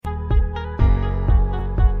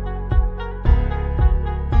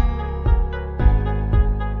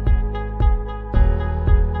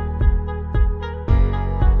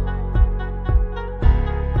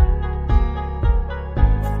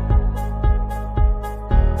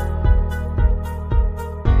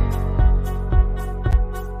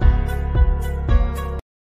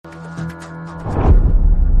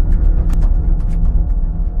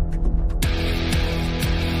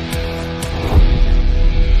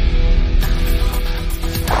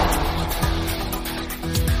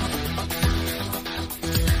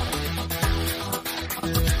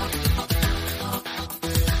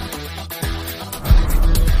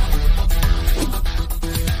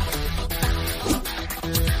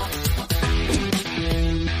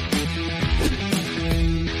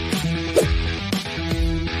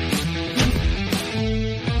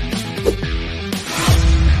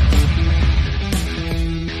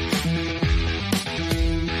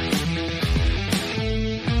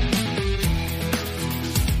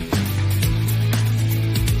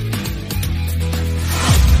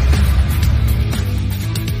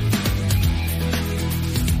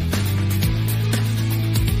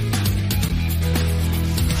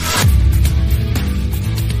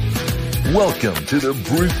Welcome to the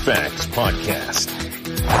Brute Facts Podcast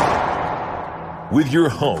with your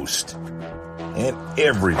host and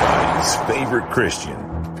everybody's favorite Christian,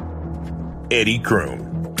 Eddie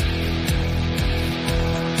Kroom.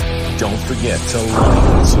 Don't forget to like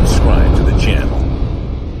and subscribe to the channel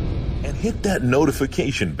and hit that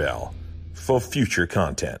notification bell for future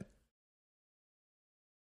content.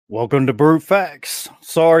 Welcome to Brute Facts.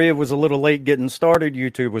 Sorry it was a little late getting started.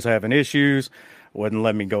 YouTube was having issues. Wouldn't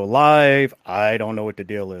let me go live. I don't know what the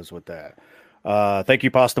deal is with that. Thank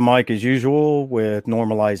you, Pasta Mike, as usual, with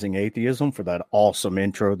Normalizing Atheism for that awesome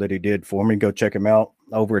intro that he did for me. Go check him out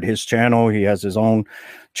over at his channel. He has his own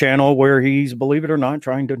channel where he's, believe it or not,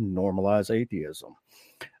 trying to normalize atheism.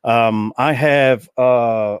 I have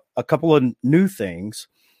a couple of new things.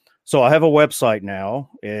 So I have a website now.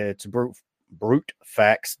 It's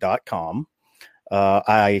brutefacts.com.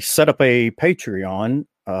 I set up a Patreon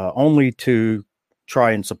only to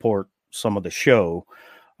try and support some of the show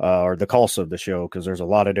or the cost of the show, because there's a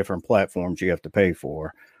lot of different platforms you have to pay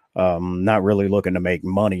for. Not really looking to make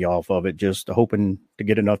money off of it, just hoping to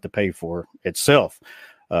get enough to pay for itself.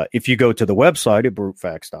 If you go to the website at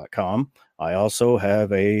brutefacts.com, I also have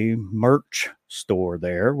a merch store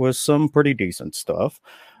there with some pretty decent stuff,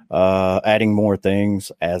 adding more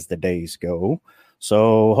things as the days go.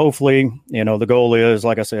 So hopefully, the goal is,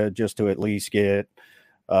 like I said, just to at least get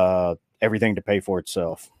everything to pay for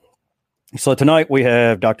itself. So tonight we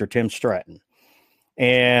have Dr. Tim Stratton.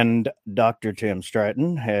 And Dr. Tim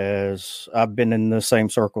Stratton I've been in the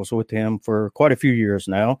same circles with him for quite a few years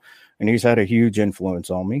now, and he's had a huge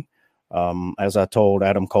influence on me. As I told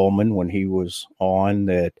Adam Coleman when he was on,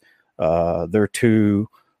 that they're two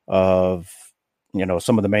of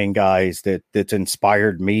some of the main guys that's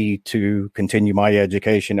inspired me to continue my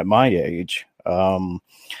education at my age. Now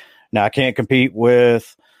I can't compete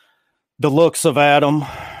with the looks of Adam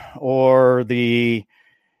or the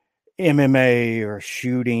MMA or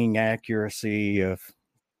shooting accuracy of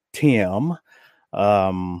Tim.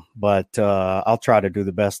 But I'll try to do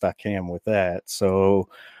the best I can with that. So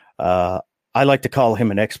I like to call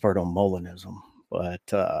him an expert on Molinism,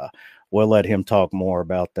 but we'll let him talk more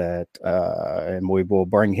about that, and we will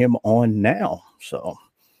bring him on now. So,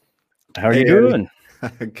 how are you doing?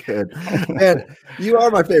 Good. Man, you are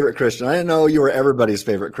my favorite Christian. I didn't know you were everybody's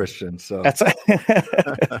favorite Christian. So that's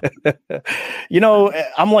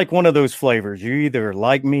I'm like one of those flavors. You either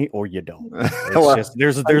like me or you don't. It's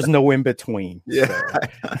just there's no in between. Yeah, so.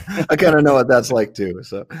 I kind of know what that's like too.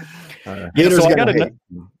 So, so I gotta know.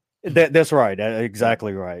 That's right.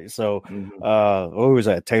 Exactly right. So, what was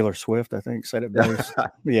that? Taylor Swift, I think, said it best.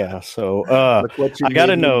 Yeah. So, I got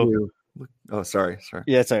to know. Oh, sorry.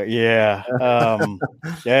 Yeah.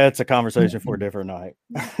 It's a conversation for a different night.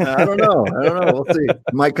 I don't know. We'll see. It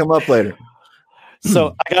might come up later.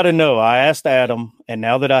 So I got to know. I asked Adam, and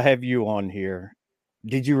now that I have you on here,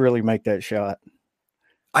 did you really make that shot?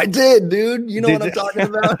 I did, dude. You know what I'm talking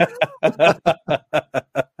about?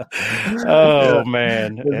 Oh,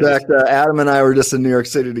 man. In fact, Adam and I were just in New York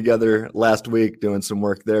City together last week doing some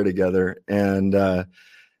work there together. And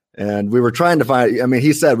we were trying to find,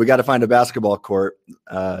 he said, we got to find a basketball court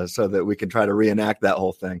so that we can try to reenact that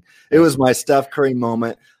whole thing. It was my Steph Curry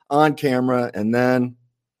moment on camera. And then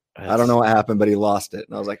I don't know what happened, but he lost it.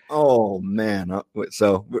 And I was like, oh, man.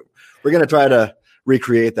 So we're going to try to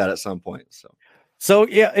recreate that at some point. So,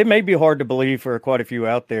 yeah, it may be hard to believe for quite a few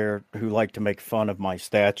out there who like to make fun of my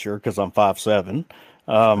stature because I'm 5'7",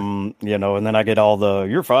 and then I get all the,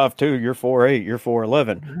 you're 5'2", you're 4'8", you're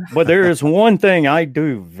 4'11". But there is one thing I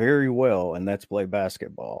do very well, and that's play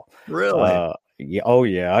basketball. Really? Yeah. Oh,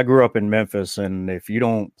 yeah. I grew up in Memphis, and if you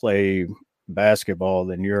don't play basketball,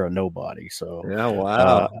 then you're a nobody. So, yeah,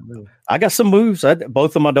 wow. I got some moves.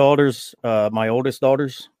 Both of my daughters, my oldest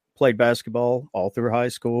daughters, played basketball all through high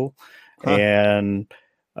school. Huh. And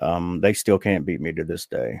they still can't beat me to this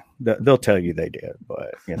day. They'll tell you they did,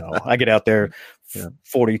 but I get out there,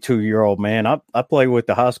 42-year-old man. I play with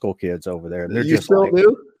the high school kids over there. They're you just still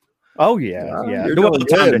do? Oh yeah, wow, yeah.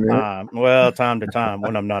 Time to time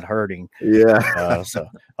when I'm not hurting. Yeah. So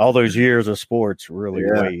all those years of sports really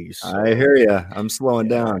weighs. So. I hear you. I'm slowing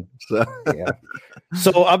down. So yeah.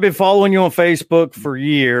 So I've been following you on Facebook for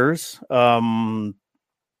years.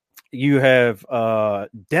 You have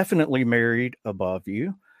definitely married above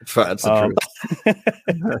you. That's the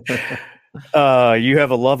truth. You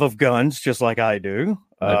have a love of guns, just like I do.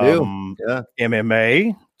 I do. Yeah.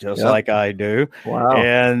 MMA, just like I do. Wow.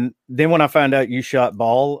 And then when I found out you shot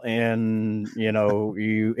ball, and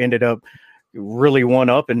you ended up really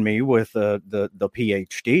one-upping me with the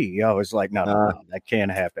PhD, I was like, no, that can't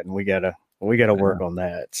happen. We gotta We got to work on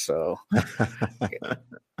that. So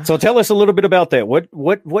tell us a little bit about that.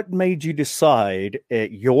 What made you decide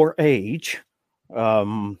at your age? I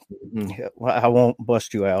won't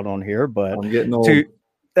bust you out on here, but I'm getting old. To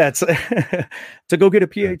go get a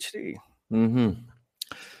PhD. Mm-hmm.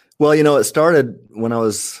 Well, it started when I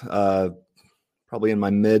was probably in my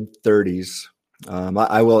mid 30s.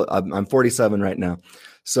 I'm 47 right now.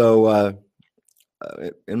 So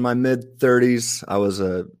in my mid 30s, I was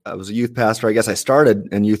a youth pastor. I guess I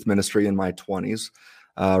started in youth ministry in my 20s,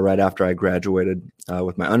 right after I graduated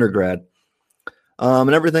with my undergrad.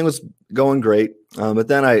 And everything was going great. But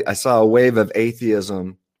then I saw a wave of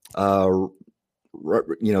atheism, going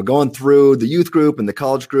through the youth group and the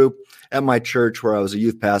college group at my church where I was a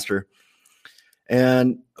youth pastor.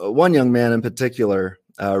 And one young man in particular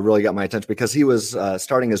really got my attention because he was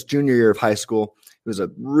starting his junior year of high school. He was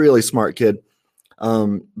a really smart kid.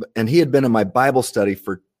 And he had been in my Bible study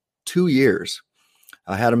for 2 years.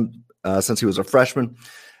 I had him since he was a freshman.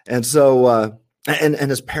 And so, and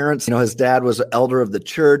his parents, his dad was an elder of the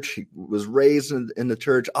church. He was raised in the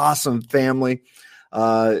church, awesome family.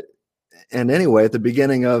 And anyway, at the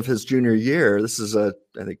beginning of his junior year, this is I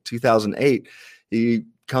think 2008, he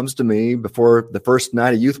comes to me before the first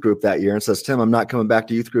night of youth group that year and says, Tim, I'm not coming back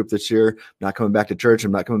to youth group this year. I'm not coming back to church.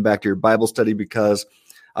 I'm not coming back to your Bible study because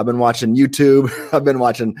I've been watching YouTube. I've been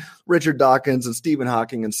watching Richard Dawkins and Stephen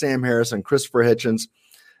Hawking and Sam Harris and Christopher Hitchens.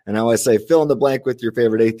 And I always say, fill in the blank with your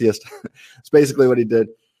favorite atheist. It's basically what he did.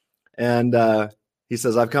 And he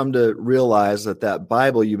says, I've come to realize that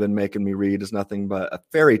Bible you've been making me read is nothing but a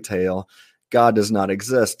fairy tale. God does not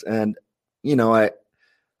exist. And,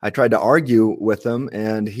 I tried to argue with him,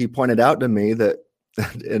 and he pointed out to me that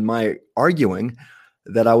in my arguing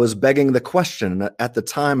that I was begging the question. At the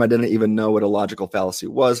time, I didn't even know what a logical fallacy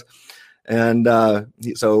was. And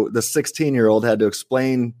so the 16-year-old had to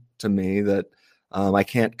explain to me that I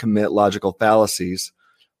can't commit logical fallacies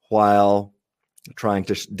while trying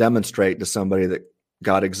to demonstrate to somebody that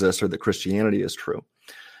God exists or that Christianity is true.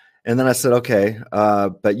 And then I said, okay,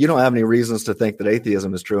 but you don't have any reasons to think that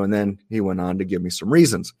atheism is true. And then he went on to give me some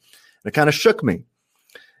reasons. And it kind of shook me.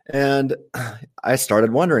 And I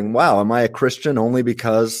started wondering, wow, am I a Christian only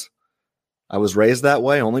because I was raised that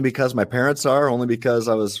way? Only because my parents are? Only because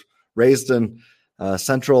I was raised in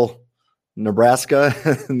central Nebraska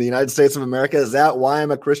in the United States of America? Is that why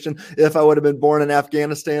I'm a Christian? If I would have been born in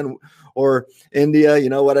Afghanistan or India,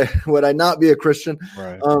 would I not be a Christian?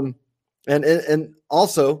 Right. And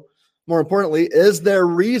also, more importantly, is there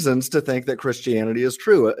reasons to think that Christianity is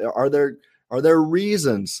true? Are there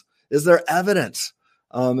reasons? Is there evidence?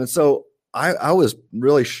 And so I was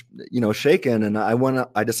really, shaken, and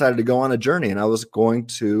I decided to go on a journey, and I was going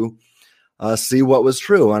to see what was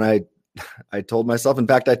true. And I told myself, in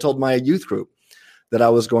fact, I told my youth group that I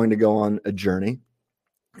was going to go on a journey.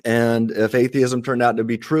 And if atheism turned out to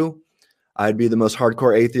be true, I'd be the most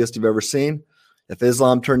hardcore atheist you've ever seen. If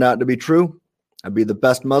Islam turned out to be true, I'd be the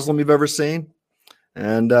best Muslim you've ever seen.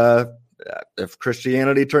 And if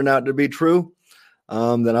Christianity turned out to be true,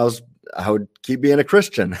 then I would keep being a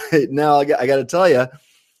Christian. Now, I got to tell you,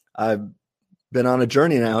 I've been on a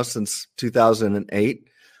journey now since 2008.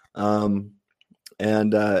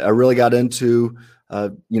 And I really got into,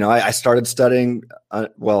 I started studying, I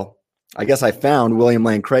guess I found William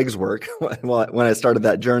Lane Craig's work when I started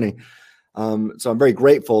that journey. So I'm very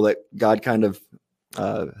grateful that God kind of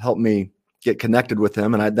helped me get connected with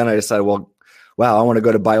him. And then I decided, I want to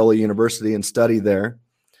go to Biola University and study there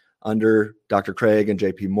under Dr. Craig and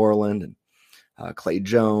J.P. Moreland and Clay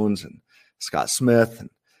Jones and Scott Smith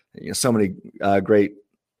and so many great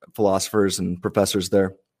philosophers and professors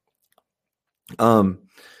there. And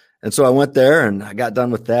so I went there and I got done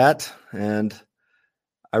with that, and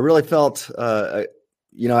I really felt, I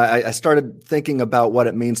started thinking about what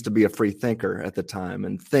it means to be a free thinker at the time,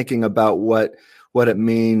 and thinking about what it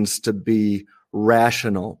means to be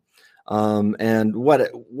rational, and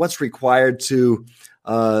what's required to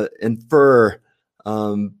infer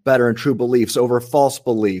better and true beliefs over false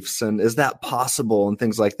beliefs, and is that possible, and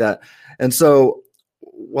things like that. And so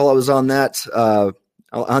while I was on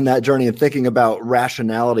that journey and thinking about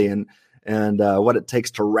rationality and what it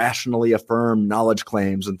takes to rationally affirm knowledge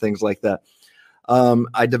claims and things like that,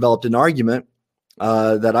 I developed an argument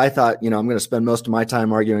that I thought, I'm going to spend most of my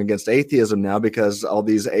time arguing against atheism now, because all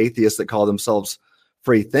these atheists that call themselves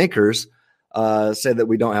free thinkers say that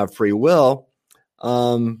we don't have free will.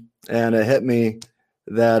 And it hit me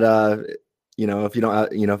that, if you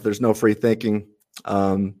don't, if there's no free thinking,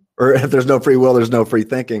 or if there's no free will, there's no free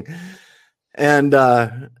thinking. And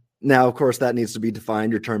Now, of course, that needs to be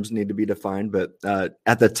defined. Your terms need to be defined. But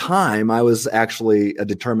at the time, I was actually a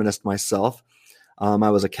determinist myself. I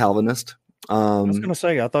was a Calvinist. I was going to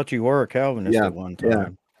say, I thought you were a Calvinist Yeah, at one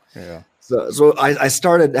time. Yeah. So I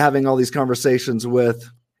started having all these conversations with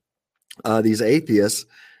these atheists,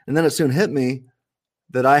 and then it soon hit me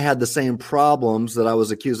that I had the same problems that I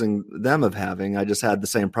was accusing them of having. I just had the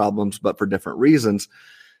same problems, but for different reasons.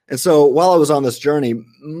 And so while I was on this journey,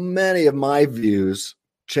 many of my views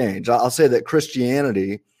changed. I'll say that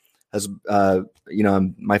Christianity has,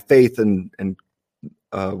 my faith and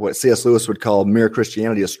what C.S. Lewis would call mere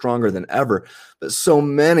Christianity is stronger than ever. But so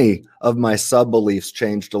many of my sub-beliefs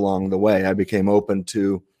changed along the way. I became open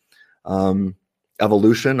to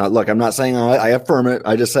evolution. Look, I'm not saying I affirm it.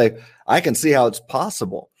 I just say I can see how it's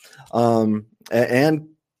possible and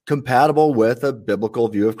compatible with a biblical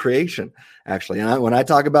view of creation, actually. And when I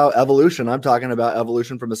talk about evolution, I'm talking about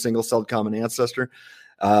evolution from a single-celled common ancestor.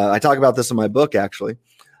 I talk about this in my book, actually.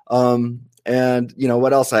 And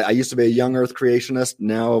what else? I used to be a young Earth creationist.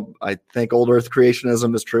 Now I think old Earth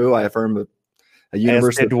creationism is true. I affirm a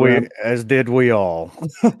universe. As did we all.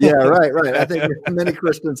 Yeah, right. I think many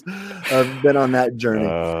Christians have been on that journey.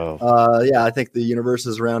 I think the universe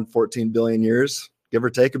is around 14 billion years, give or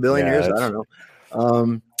take a billion years. I don't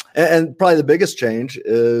know. And probably the biggest change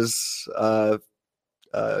is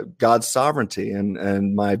God's sovereignty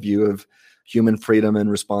and my view of human freedom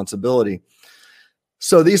and responsibility.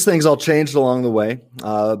 So these things all changed along the way,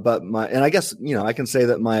 but I guess, I can say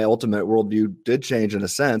that my ultimate worldview did change in a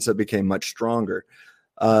sense. It became much stronger.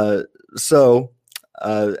 So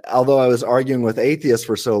although I was arguing with atheists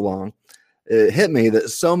for so long, it hit me that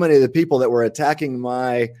so many of the people that were attacking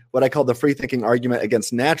what I call the free thinking argument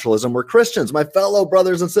against naturalism were Christians, my fellow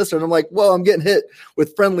brothers and sisters. And I'm like, whoa, I'm getting hit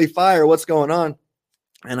with friendly fire. What's going on?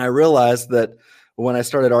 And I realized that when I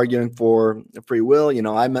started arguing for free will,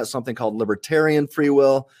 I met something called libertarian free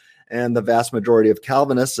will, and the vast majority of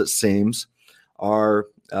Calvinists, it seems, are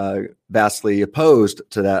vastly opposed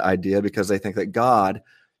to that idea because they think that God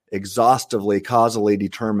exhaustively, causally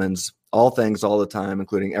determines all things all the time,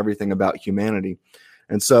 including everything about humanity.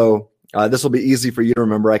 And so this will be easy for you to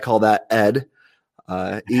remember. I call that EDD.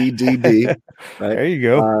 EDD. Right? There you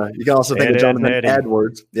go. You can also think of Jonathan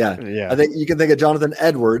Edwards. Yeah. I think you can think of Jonathan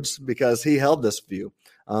Edwards because he held this view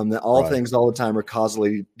that all things all the time are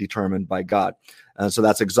causally determined by God. And so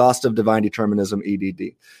that's exhaustive divine determinism,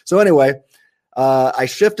 EDD. So anyway, I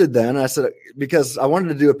shifted then. I said, because I wanted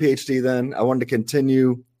to do a PhD then, I wanted to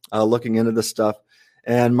continue looking into this stuff.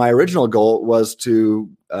 And my original goal was to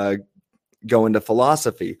go into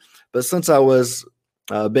philosophy. But since I was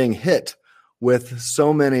being hit with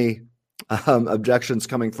so many objections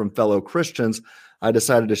coming from fellow Christians, I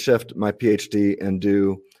decided to shift my PhD and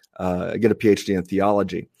get a PhD in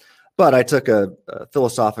theology. But I took a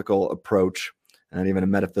philosophical approach and even a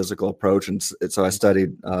metaphysical approach. And so I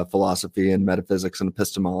studied philosophy and metaphysics and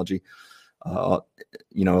epistemology,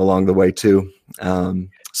 along the way too.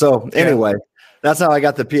 So anyway, that's how I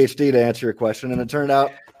got the PhD, to answer your question. And it turned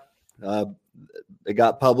out it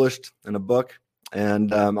got published in a book.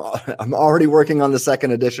 And I'm already working on the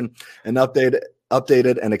second edition, an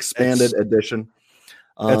updated and expanded edition.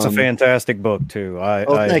 It's a fantastic book too.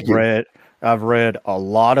 I've read a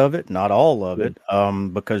lot of it, not all of it,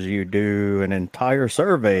 because you do an entire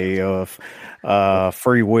survey of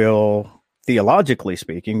free will, theologically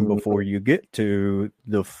speaking, before you get to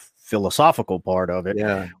the philosophical part of it,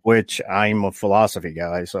 which I'm a philosophy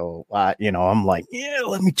guy. So I'm like,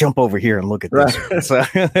 let me jump over here and look at this. So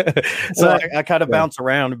I kind of bounce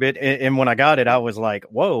around a bit. And when I got it, I was like,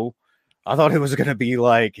 whoa, I thought it was going to be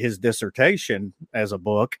like his dissertation as a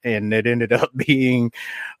book. And it ended up being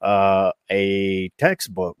a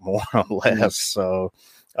textbook, more or less. So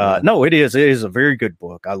no, it is a very good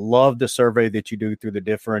book. I love the survey that you do through the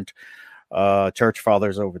different church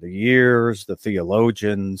fathers over the years, the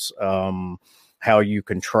theologians, how you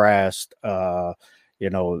contrast, the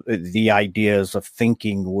ideas of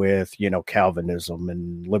thinking with, Calvinism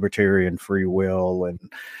and libertarian free will. And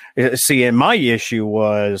and my issue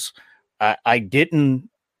was I didn't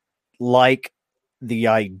like the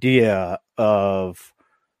idea of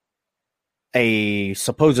a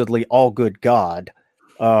supposedly all good God,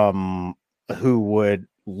 who would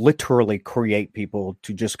literally create people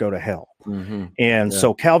to just go to hell. And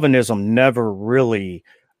so Calvinism never really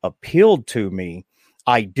appealed to me.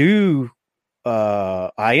 I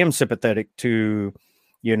am sympathetic to,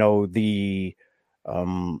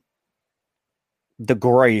 the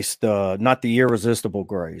grace, not the irresistible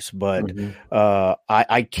grace, but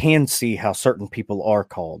I can see how certain people are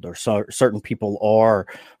called, or certain people are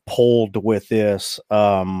pulled with this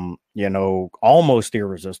almost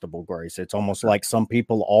irresistible grace. It's almost like some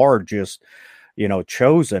people are just,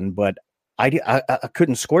 chosen, but I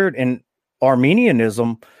couldn't square it. And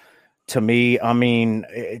Arminianism, to me, I mean,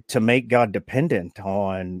 to make God dependent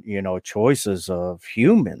on, choices of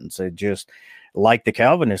humans, it just, like the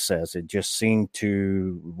Calvinist says, it just seemed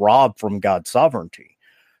to rob from God's sovereignty.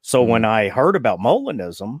 So when I heard about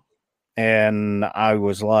Molinism, and I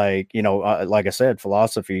was like, like I said,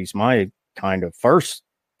 philosophy is my kind of first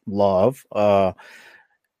love.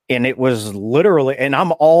 And it was literally, and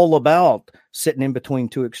I'm all about sitting in between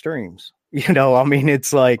two extremes. I mean,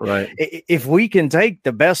 it's like, if we can take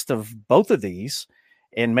the best of both of these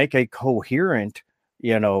and make a coherent,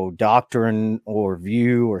 doctrine or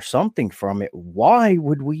view or something from it, why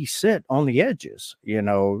would we sit on the edges?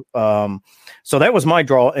 So that was my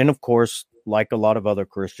draw. And of course, like a lot of other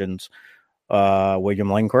Christians,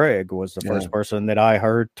 William Lane Craig was the first person that I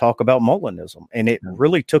heard talk about Molinism. And it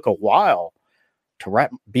really took a while to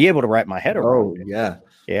be able to wrap my head around it.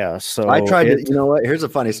 Yeah. So I tried to, you know what? Here's a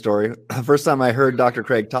funny story. The first time I heard Dr.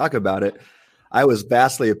 Craig talk about it, I was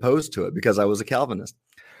vastly opposed to it because I was a Calvinist.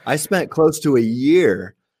 I spent close to a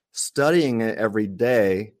year studying it every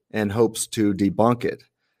day in hopes to debunk it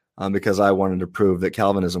because I wanted to prove that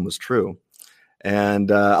Calvinism was true.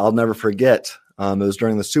 And I'll never forget, it was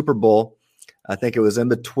during the Super Bowl. I think it was in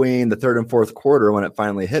between the third and fourth quarter when it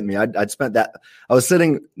finally hit me. I'd spent that. I was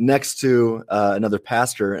sitting next to another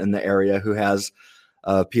pastor in the area who has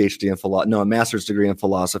a PhD in a master's degree in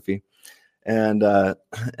philosophy. And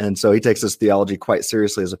so he takes his theology quite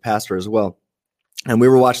seriously as a pastor as well. And we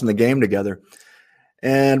were watching the game together.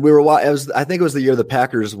 And I think it was the year the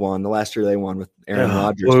Packers won, the last year they won with Aaron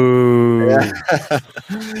Rodgers. Yeah.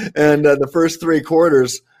 And the first three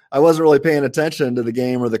quarters, I wasn't really paying attention to the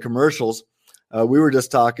game or the commercials. We were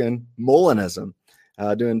just talking Molinism,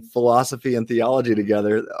 doing philosophy and theology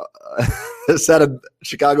together. A set of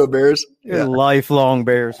Chicago Bears. Yeah. Lifelong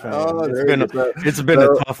Bears fan. It's been a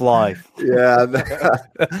tough life. Yeah.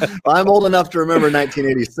 I'm old enough to remember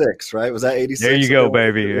 1986, right? Was that 86? There you go,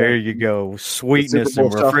 baby. Yeah. There you go. Sweetness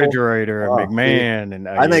and Refrigerator and McMahon. And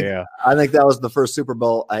I think that was the first Super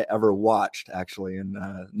Bowl I ever watched, actually, and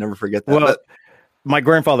never forget that. Well, my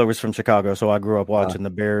grandfather was from Chicago, so I grew up watching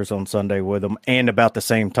the Bears on Sunday with them. And about the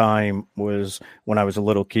same time was when I was a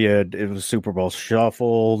little kid, it was Super Bowl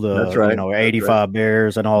Shuffle, That's right. 85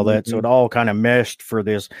 Bears and all that. So it all kind of meshed for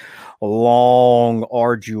this long,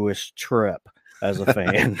 arduous trip as a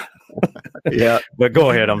fan. Yeah. But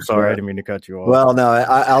go ahead. I'm sorry. I didn't mean to cut you off. Well, no,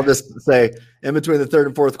 I'll just say in between the third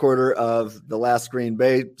and fourth quarter of the last Green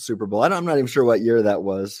Bay Super Bowl, I'm not even sure what year that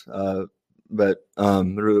was, but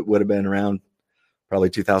it would have been around probably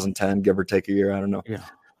 2010, give or take a year. I don't know. Yeah.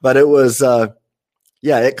 But it was,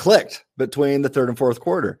 it clicked between the third and fourth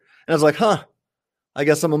quarter. And I was like, I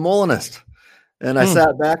guess I'm a Molinist. And I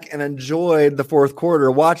sat back and enjoyed the fourth quarter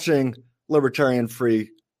watching libertarian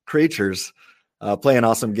free creatures playing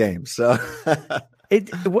awesome games. So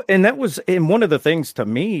and that was one of the things to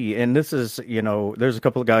me, and this is, there's a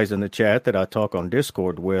couple of guys in the chat that I talk on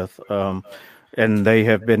Discord with, and they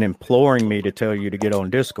have been imploring me to tell you to get on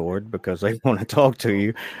Discord because they want to talk to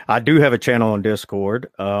you. I do have a channel on Discord,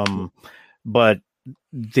 but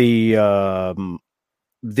in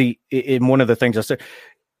one of the things I said,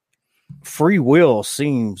 free will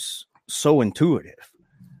seems so intuitive,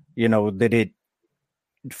 that it,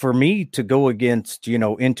 for me to go against,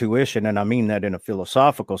 intuition, and I mean that in a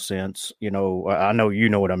philosophical sense, I know you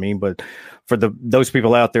know what I mean, but for those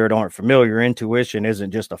people out there that aren't familiar, intuition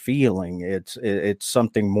isn't just a feeling. It's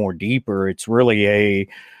something more deeper. It's really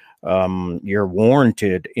you're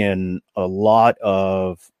warranted in a lot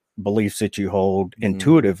of beliefs that you hold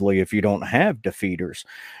intuitively if you don't have defeaters.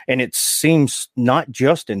 And it seems not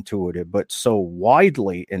just intuitive, but so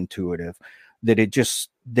widely intuitive that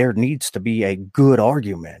there needs to be a good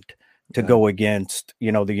argument to go against,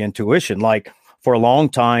 the intuition. Like for a long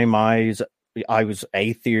time, I was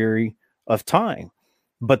a theory of time,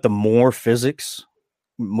 but the more physics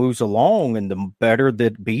moves along and the better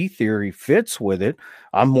that B theory fits with it,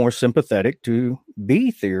 I'm more sympathetic to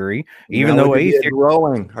B theory, even though A theory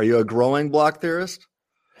growing. Are you a growing block theorist?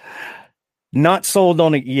 Not sold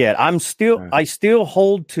on it yet. I still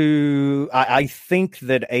hold to, I think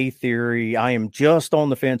that A theory, I am just on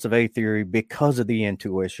the fence of A theory because of the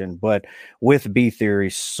intuition, but with B theory,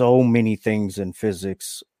 so many things in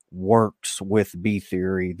physics works with B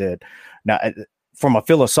theory that now from a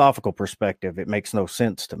philosophical perspective, it makes no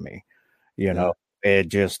sense to me. It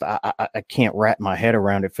just, I can't wrap my head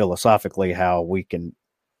around it philosophically, how we can,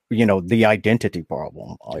 the identity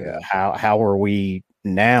problem. How are we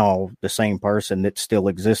now the same person that's still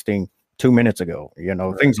existing 2 minutes ago,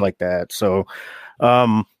 things like that. So,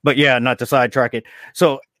 but yeah, not to sidetrack it.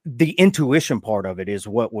 So the intuition part of it is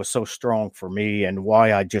what was so strong for me and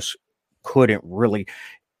why I just couldn't really,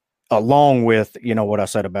 along with, what I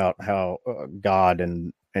said about how God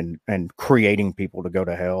and creating people to go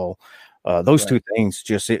to hell, those two things,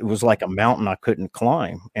 it was like a mountain I couldn't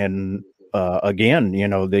climb. And again,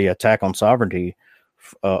 the attack on sovereignty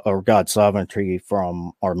or God's sovereignty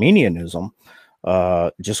from Arminianism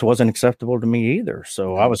just wasn't acceptable to me either.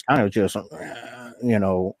 So I was kind of just,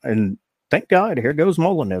 and thank God, here goes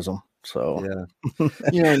Molinism. So,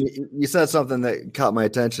 yeah. You said something that caught my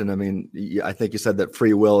attention. I mean, I think you said that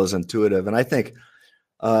free will is intuitive. And I think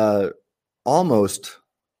almost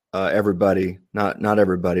everybody, not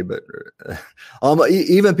everybody, but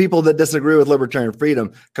even people that disagree with libertarian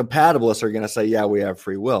freedom, compatibilists are going to say, yeah, we have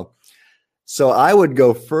free will. So I would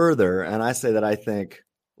go further, and I say that I think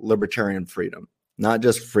libertarian freedom, not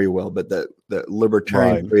just free will, but that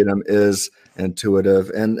libertarian freedom is intuitive.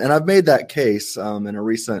 And I've made that case in a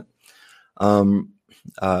recent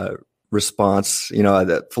response.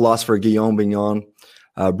 The philosopher Guillaume Vignon,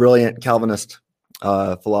 brilliant Calvinist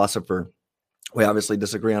philosopher. We obviously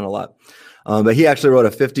disagree on a lot, but he actually wrote a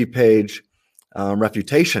 50-page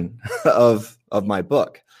refutation of my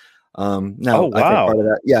book. Now, I think part of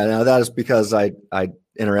that, now that is because I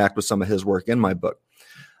interact with some of his work in my book.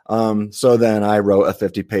 So then I wrote a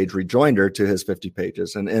 50-page rejoinder to his 50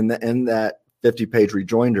 pages. And in that 50-page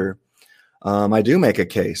rejoinder, I do make a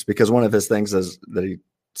case, because one of his things is that he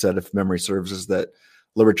said, if memory serves, is that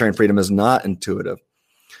libertarian freedom is not intuitive.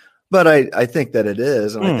 But I think that it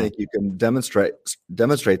is, and I think you can demonstrate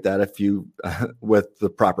that if you with the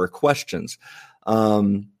proper questions.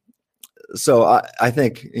 So I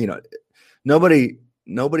think nobody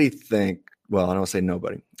think. Well, I don't say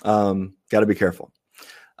nobody. Got to be careful.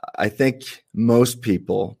 I think most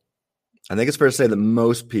people. I think it's fair to say that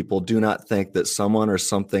most people do not think that someone or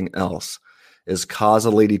something else is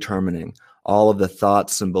causally determining all of the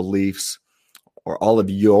thoughts and beliefs, or all of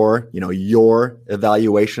your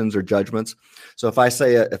evaluations or judgments. So if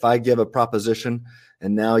I give a proposition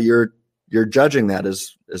and now you're judging that,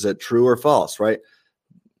 is it true or false, right?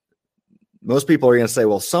 Most people are going to say,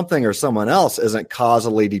 well, something or someone else isn't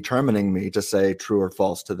causally determining me to say true or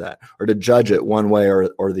false to that, or to judge it one way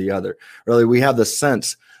or the other. Really, we have the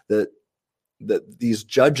sense that these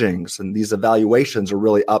judgings and these evaluations are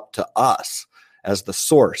really up to us as the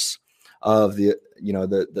source of that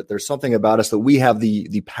there's something about us that we have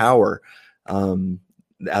the power,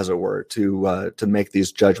 as it were, to make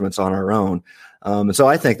these judgments on our own. And so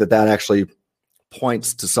I think that actually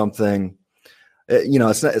points to something.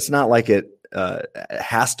 It's not like it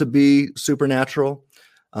has to be supernatural,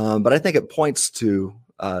 but I think it points to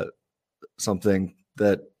something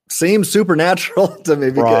that seems supernatural to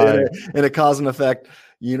me, because in a cause and effect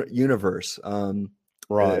universe.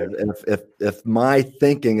 Right. And if my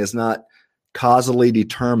thinking is not causally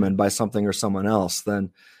determined by something or someone else,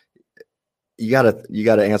 then you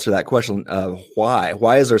gotta answer that question.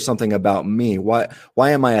 Why is there something about me? Why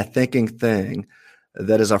am I a thinking thing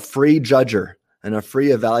that is a free judger and a free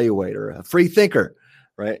evaluator, a free thinker,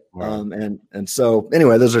 right? And so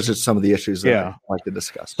anyway, those are just some of the issues that I like to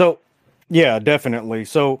discuss. So yeah, definitely.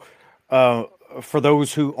 So for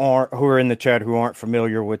those who are in the chat who aren't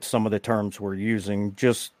familiar with some of the terms we're using,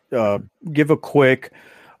 just give a quick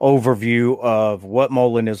overview of what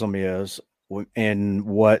Molinism is and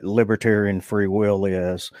what libertarian free will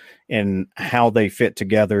is, and how they fit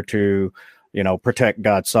together to, protect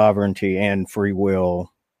God's sovereignty and free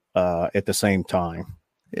will at the same time.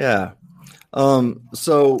 Yeah.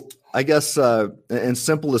 So I guess in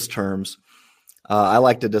simplest terms, I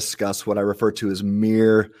like to discuss what I refer to as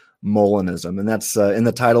mere Molinism, and that's in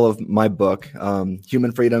the title of my book,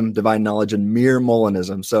 Human Freedom, Divine Knowledge, and Mere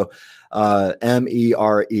Molinism. So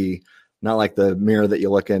MERE, not like the mirror that you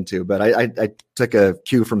look into, but I took a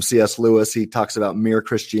cue from C.S. Lewis. He talks about mere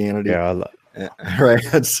Christianity. Yeah,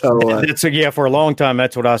 right. So for a long time,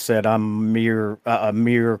 that's what I said. I'm a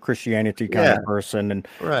mere Christianity kind of person, and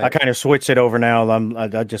I kind of switched it over now.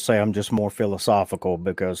 I just say I'm just more philosophical,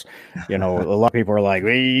 because a lot of people are like,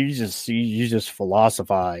 well, you just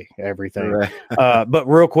philosophize everything. Right. But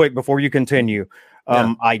real quick before you continue,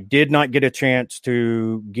 I did not get a chance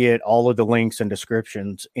to get all of the links and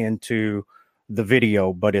descriptions into the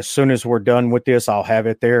video, but as soon as we're done with this, I'll have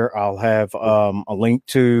it there. I'll have a link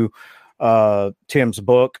to Tim's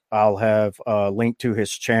book. I'll have a link to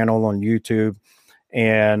his channel on YouTube,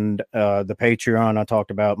 and the Patreon I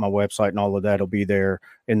talked about, my website, and all of that will be there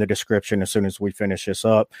in the description as soon as we finish this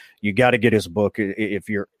up. You got to get his book if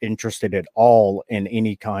you're interested at all in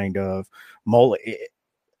any kind of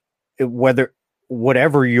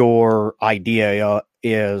whatever your idea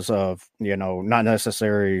is of, not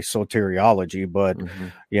necessarily soteriology, but,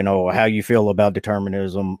 how you feel about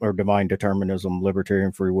determinism or divine determinism,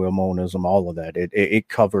 libertarian free will, monism, all of that. It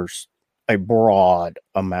covers a broad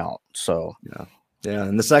amount. So, yeah.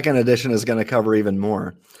 And the second edition is going to cover even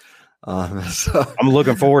more. So I'm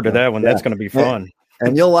looking forward to that one. That's going to be fun.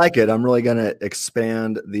 And you'll like it. I'm really going to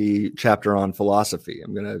expand the chapter on philosophy.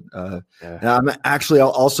 I'm going to, I'm actually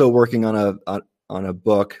also working on a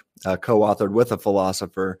book co-authored with a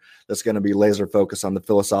philosopher that's going to be laser focused on the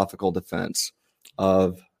philosophical defense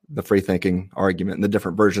of the free thinking argument and the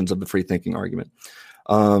different versions of the free thinking argument.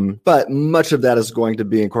 But much of that is going to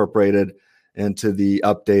be incorporated into the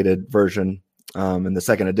updated version in the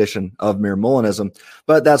second edition of Mere Molinism.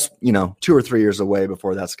 But that's, 2 or 3 years away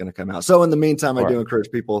before that's going to come out. So in the meantime, I do encourage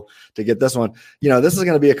people to get this one. This is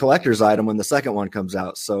going to be a collector's item when the second one comes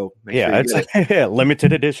out. So it's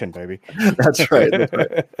limited edition, baby. That's right.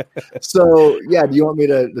 So do you want me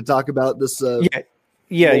to talk about this? Molinism?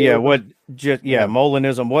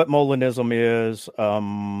 What Molinism is,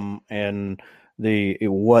 and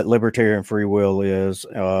what libertarian free will is.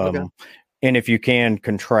 And if you can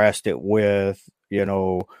contrast it with,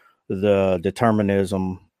 the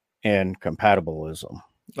determinism and compatibilism.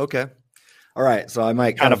 Okay. All right. So I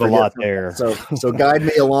might kind of a lot there. So guide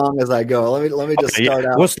me along as I go. Let me just start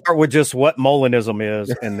out. We'll start with just what Molinism is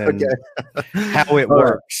and then how it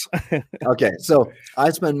works. Okay. So I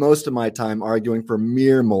spend most of my time arguing for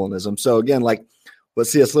mere Molinism. So again, like what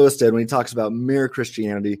C.S. Lewis did when he talks about mere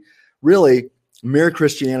Christianity, really mere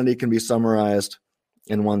Christianity can be summarized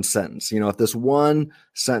in one sentence. If this one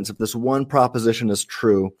sentence, if this one proposition is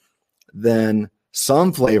true, then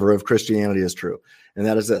some flavor of Christianity is true. And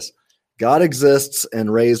that is this: God exists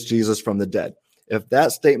and raised Jesus from the dead. If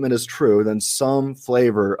that statement is true, then some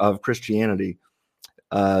flavor of Christianity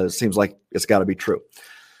seems like it's got to be true.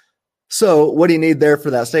 So what do you need there for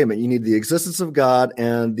that statement? You need the existence of God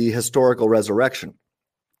and the historical resurrection.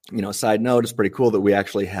 Side note, it's pretty cool that we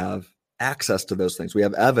actually have access to those things. We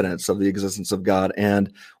have evidence of the existence of God,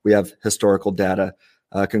 and we have historical data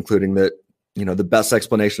concluding that, the best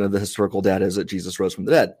explanation of the historical data is that Jesus rose from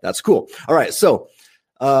the dead. That's cool. All right. So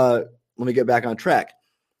let me get back on track.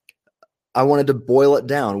 I wanted to boil it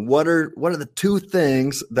down. What are the two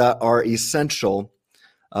things that are essential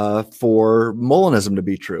for Molinism to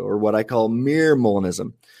be true, or what I call mere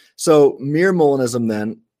Molinism? So mere Molinism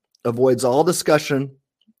then avoids all discussion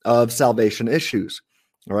of salvation issues.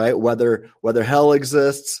 All right, whether hell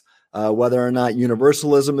exists, whether or not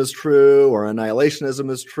universalism is true or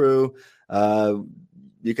annihilationism is true.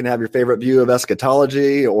 You can have your favorite view of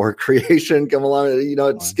eschatology or creation come along.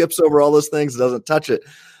 It skips over all those things. It doesn't touch it.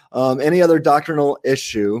 Any other doctrinal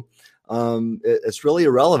issue, it's really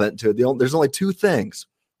irrelevant to it. There's only two things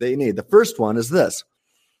that you need. The first one is this.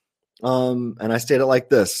 And I state it like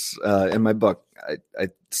this in my book. I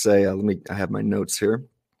say, I have my notes here.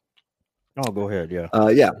 Oh, go ahead. Yeah.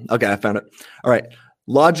 Okay. I found it. All right.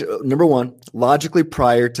 Number one, logically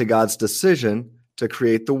prior to God's decision to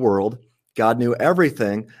create the world, God knew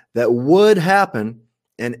everything that would happen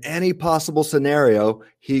in any possible scenario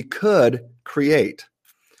he could create.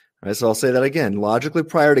 All right. So I'll say that again. Logically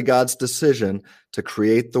prior to God's decision to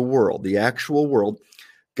create the world, the actual world,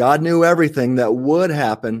 God knew everything that would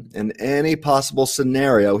happen in any possible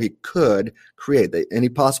scenario he could create, any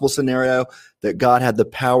possible scenario that God had the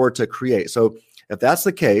power to create. So if that's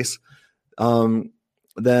the case,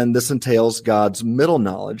 then this entails God's middle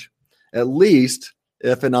knowledge, at least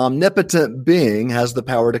if an omnipotent being has the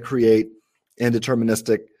power to create a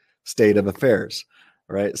deterministic state of affairs.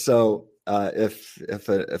 Right? So if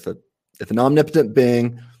an omnipotent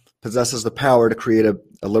being possesses the power to create a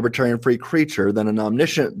libertarian free creature, then an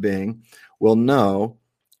omniscient being will know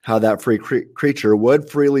how that free creature would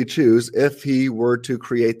freely choose if he were to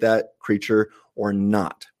create that creature or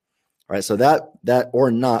not. All right, so that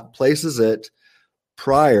or not places it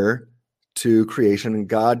prior to creation and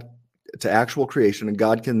God to actual creation, and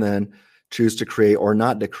God can then choose to create or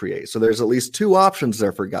not to create. So there's at least two options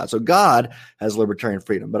there for God. So God has libertarian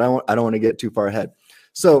freedom, but I don't want to get too far ahead.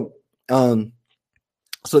 So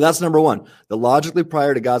that's number one. The logically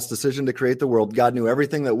prior to God's decision to create the world, God knew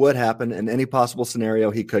everything that would happen in any possible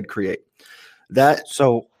scenario he could create. That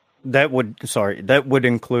would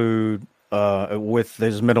include with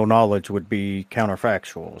his middle knowledge would be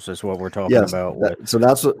counterfactuals is what we're talking about.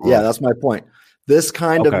 That's my point. This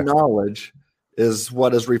kind of knowledge is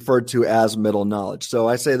what is referred to as middle knowledge. So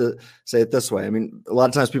I say it this way. I mean, a lot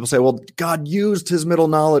of times people say, well, God used his middle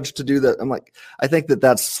knowledge to do that. I'm like, I think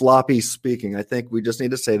that's sloppy speaking. I think we just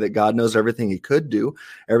need to say that God knows everything he could do,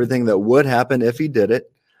 everything that would happen if he did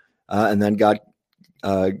it. and then God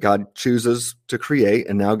chooses to create,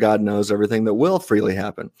 and now God knows everything that will freely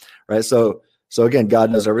happen, right? So again, God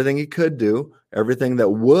knows everything he could do, everything that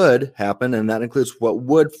would happen, and that includes what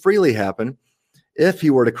would freely happen if he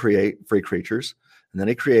were to create free creatures. And then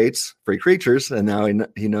he creates free creatures, and now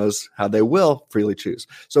he knows how they will freely choose.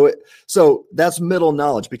 So that's middle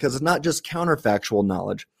knowledge, because it's not just counterfactual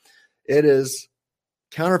knowledge. It is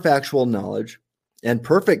counterfactual knowledge and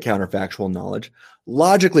perfect counterfactual knowledge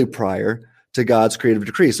logically prior to God's creative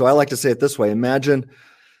decree. So I like to say it this way. Imagine,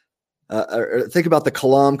 think about the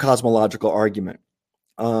Kalam cosmological argument.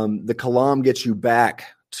 The Kalam gets you back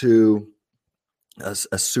to a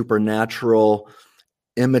supernatural,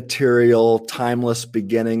 immaterial, timeless,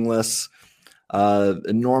 beginningless,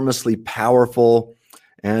 enormously powerful,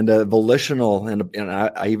 and volitional, and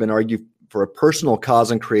I even argue for a personal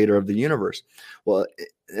cause and creator of the universe. Well,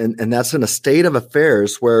 and that's in a state of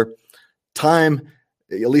affairs where time,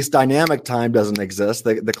 at least dynamic time, doesn't exist.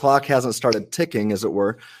 The clock hasn't started ticking, as it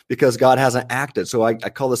were, because God hasn't acted. So I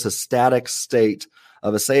call this a static state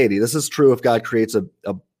of aseity. This is true if God creates a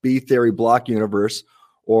B theory block universe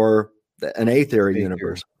or an A theory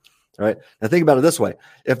universe. All right. Now think about it this way.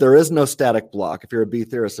 If there is no static block, if you're a B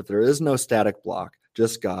theorist, if there is no static block,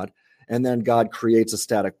 just God, and then God creates a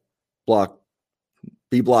static block,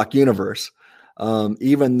 B block universe,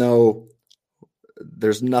 even though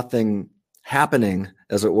there's nothing happening,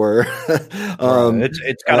 as it were.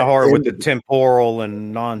 It's kind of hard with the temporal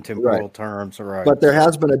and non-temporal terms, right? But there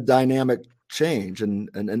has been a dynamic change and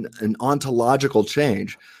an ontological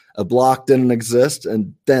change. A block didn't exist,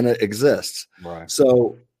 and then it exists. Right.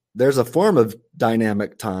 So there's a form of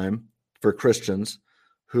dynamic time for Christians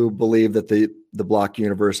who believe that the block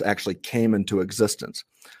universe actually came into existence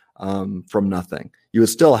from nothing. You would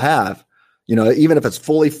still have, even if it's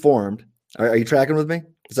fully formed. Are you tracking with me?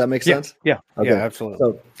 Does that make sense? Yeah. Okay. Yeah, absolutely.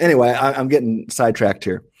 So anyway, I'm getting sidetracked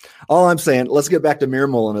here. All I'm saying, let's get back to mere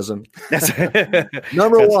Molinism.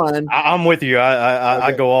 Number one. I'm with you.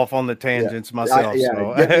 I go off on the tangents myself.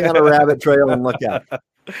 So. Get me on a rabbit trail and look out.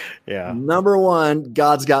 Yeah. Number one,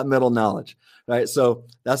 God's got middle knowledge, right? So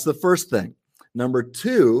that's the first thing. Number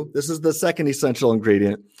two, this is the second essential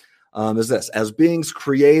ingredient, is this. As beings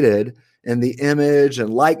created in the image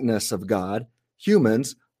and likeness of God,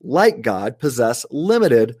 humans, like God, possess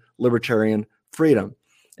limited libertarian freedom.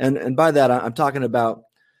 And by that, I'm talking about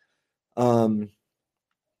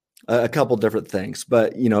a couple different things.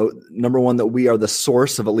 But, number one, that we are the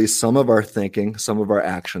source of at least some of our thinking, some of our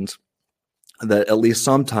actions, that at least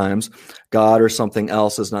sometimes God or something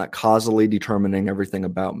else is not causally determining everything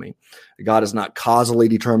about me. God is not causally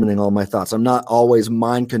determining all my thoughts. I'm not always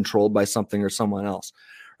mind controlled by something or someone else,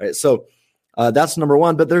 right? So that's number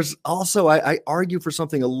one. But there's also, I argue for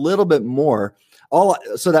something a little bit more.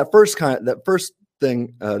 So that first kind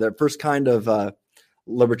of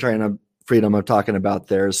libertarian freedom I'm talking about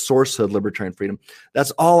there is sourcehood libertarian freedom.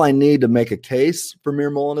 That's all I need to make a case for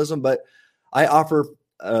mere Molinism. But I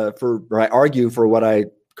I argue for what I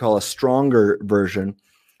call a stronger version,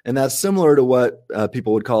 and that's similar to what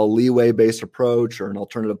people would call a leeway-based approach or an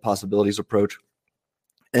alternative possibilities approach.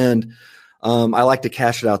 And I like to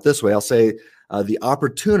cash it out this way. I'll say the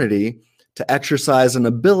opportunity to exercise an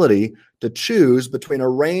ability to choose between a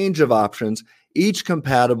range of options, each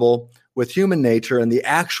compatible with human nature and the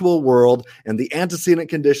actual world, and the antecedent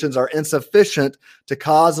conditions are insufficient to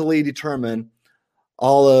causally determine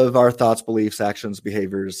all of our thoughts, beliefs, actions,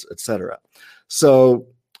 behaviors, etc. So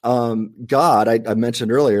God, I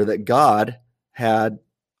mentioned earlier that God had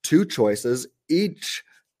two choices, each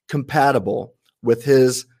compatible with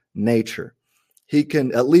his nature. He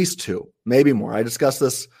can, at least two, maybe more. I discuss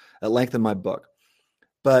this at length in my book.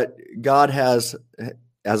 But God has,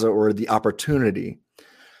 as it were, the opportunity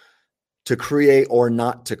to create or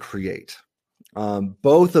not to create.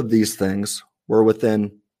 Both of these things were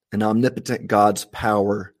within an omnipotent God's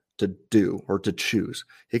power to do or to choose.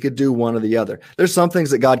 He could do one or the other. There's some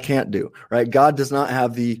things that God can't do, right? God does not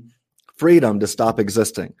have the freedom to stop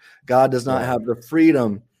existing. God does not have the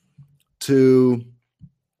freedom to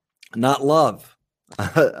not love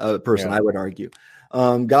a person, I would argue.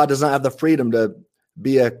 God does not have the freedom to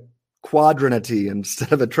be a quadrinity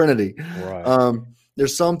instead of a trinity. Right.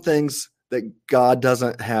 There's some things that God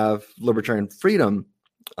doesn't have libertarian freedom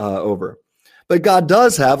over. But God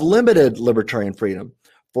does have limited libertarian freedom.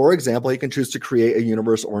 For example, he can choose to create a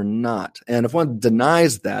universe or not. And if one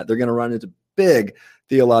denies that, they're going to run into big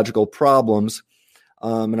theological problems.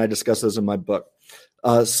 And I discuss those in my book.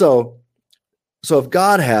 So if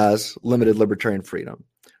God has limited libertarian freedom,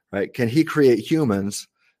 right, can he create humans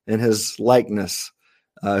in his likeness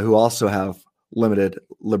who also have limited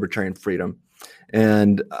libertarian freedom?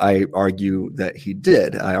 And I argue that he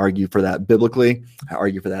did. I argue for that biblically. I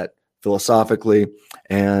argue for that philosophically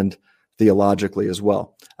and theologically as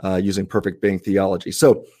well, using perfect being theology.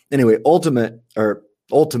 So anyway, ultimately,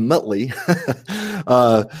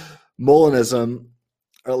 Molinism,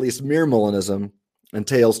 or at least mere Molinism,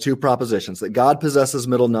 entails two propositions: that God possesses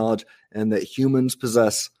middle knowledge and that humans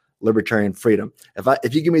possess libertarian freedom.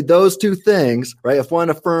 If you give me those two things, right, if one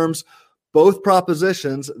affirms both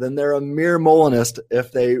propositions, then they're a mere Molinist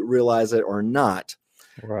if they realize it or not.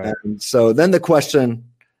 Right. And so then the question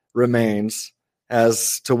remains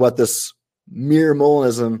as to what this mere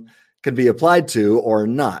Molinism can be applied to or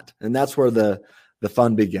not. And that's where the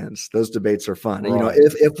fun begins. Those debates are fun. Right. You know,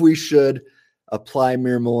 if we should apply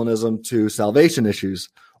mere Molinism to salvation issues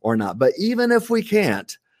or not. But even if we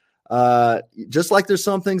can't, just like there's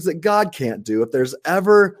some things that God can't do, if there's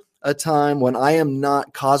ever a time when I am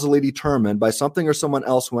not causally determined by something or someone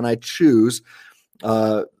else when I choose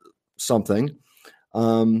something,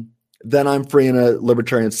 then I'm free in a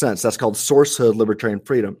libertarian sense. That's called sourcehood libertarian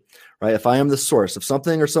freedom, right? If I am the source, if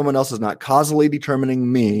something or someone else is not causally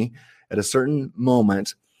determining me at a certain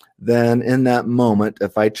moment, then in that moment,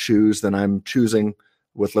 if I choose, then I'm choosing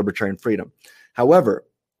with libertarian freedom. However,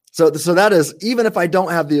 so that is, even if I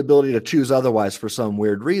don't have the ability to choose otherwise for some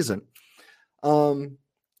weird reason. A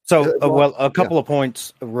couple of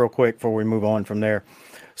points real quick before we move on from there.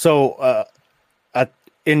 So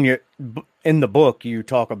in the book, you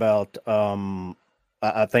talk about,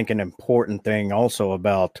 I think, an important thing also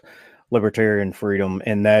about libertarian freedom,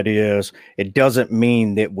 and that is it doesn't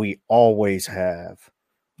mean that we always have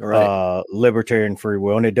libertarian free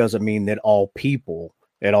will, and it doesn't mean that all people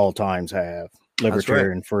at all times have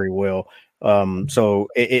libertarian free will. So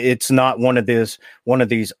it's not one of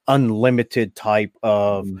these unlimited type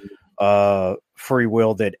of free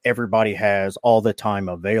will that everybody has all the time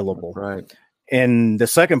available. Right. And the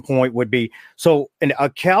second point would be, so in a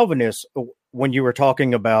Calvinist, when you were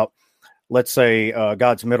talking about, let's say,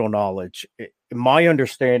 God's middle knowledge, my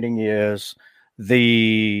understanding is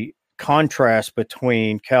the contrast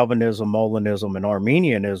between Calvinism, Molinism, and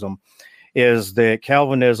Arminianism is that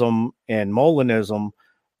Calvinism and Molinism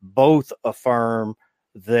both affirm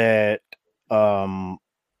that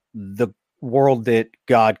the world that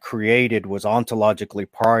God created was ontologically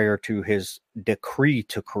prior to his decree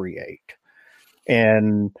to create.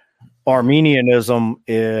 And Arminianism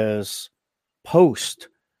is post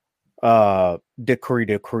decree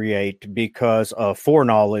to create because of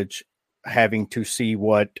foreknowledge, having to see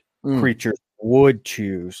what creatures would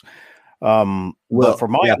choose. But for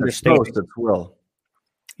my understanding, it's will.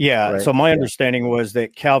 Yeah. Right. So my understanding was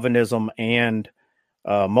that Calvinism and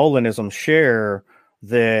Molinism share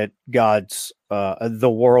that God's the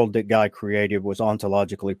world that God created was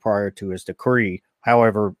ontologically prior to his decree.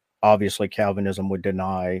 However, obviously Calvinism would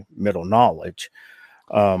deny middle knowledge.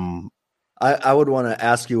 I would want to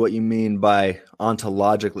ask you what you mean by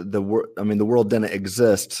ontologically. The world didn't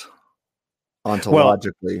exist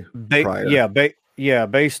ontologically prior.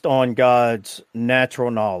 Based on God's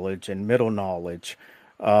natural knowledge and middle knowledge,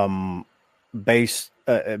 based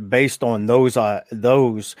on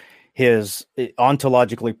those his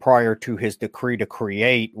ontologically prior to his decree to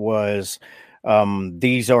create was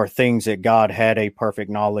these are things that God had a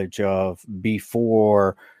perfect knowledge of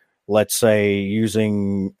before, let's say,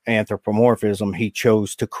 using anthropomorphism, he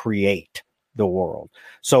chose to create the world.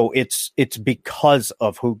 So it's because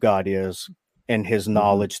of who God is and his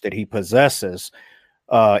knowledge that he possesses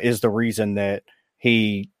is the reason that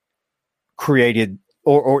he created,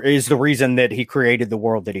 or is the reason that he created the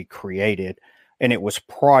world that he created. And it was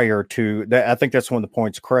prior to that. I think that's one of the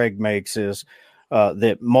points Craig makes is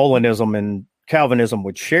that Molinism and Calvinism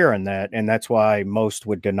would share in that. And that's why most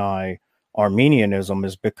would deny Arminianism,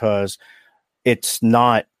 is because it's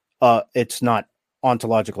not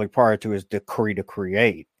ontologically prior to his decree to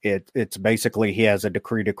create. It's basically he has a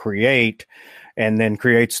decree to create and then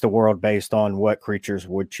creates the world based on what creatures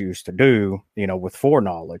would choose to do, with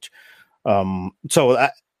foreknowledge. So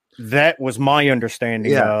that was my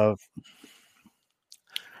understanding of.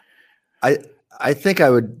 I think I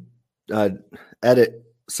would edit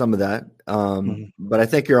some of that, but I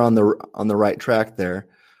think you're on the right track there.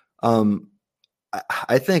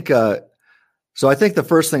 I think so. I think the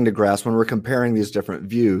first thing to grasp when we're comparing these different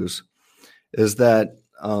views is that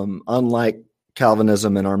unlike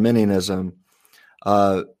Calvinism and Arminianism,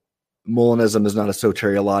 Molinism is not a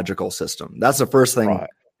soteriological system. That's the first thing. Right.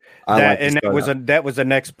 That was the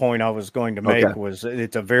next point I was going to make. Was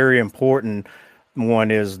it's a very important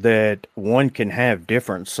one is that one can have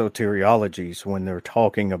different soteriologies when they're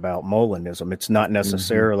talking about Molinism. It's not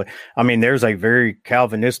necessarily, I mean, there's a very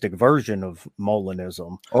Calvinistic version of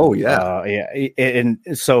Molinism. Oh, yeah. And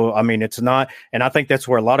so, I mean, it's not, and I think that's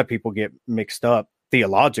where a lot of people get mixed up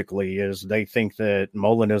theologically, is they think that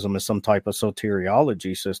Molinism is some type of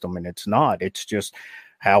soteriology system, and it's not. It's just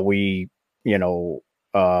how we,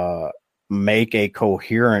 make a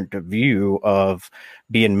coherent view of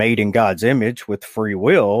being made in God's image with free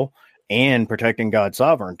will and protecting God's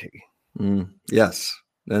sovereignty. Yes,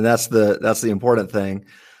 and that's the important thing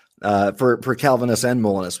for Calvinists and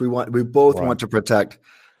Molinists. We both want to protect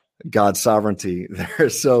God's sovereignty there.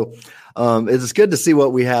 So it's good to see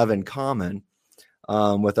what we have in common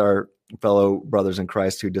with our fellow brothers in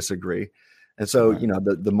Christ who disagree. And so,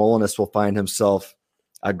 the Molinist will find himself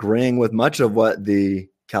agreeing with much of what the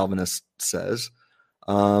Calvinist says,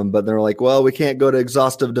 but they're like, well, we can't go to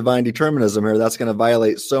exhaustive divine determinism here. That's going to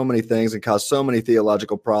violate so many things and cause so many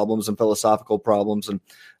theological problems and philosophical problems, and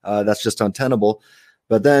that's just untenable.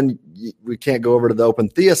 But then we can't go over to the open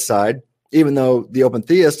theist side, even though the open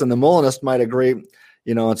theist and the Molinist might agree,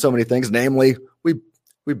 on so many things. Namely,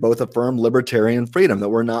 we both affirm libertarian freedom, that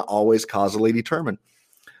we're not always causally determined.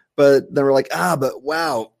 But then we're like, but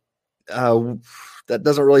wow, that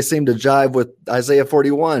doesn't really seem to jive with Isaiah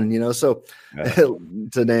 41, so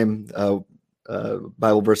to name a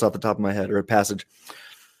Bible verse off the top of my head, or a passage.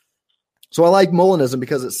 So I like Molinism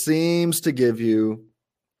because it seems to give you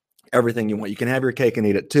everything you want. You can have your cake and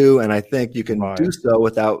eat it too. And I think you can do so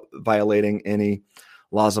without violating any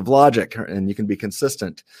laws of logic, and you can be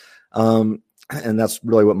consistent. And that's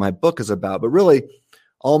really what my book is about. But really,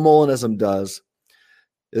 all Molinism does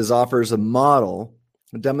is offers a model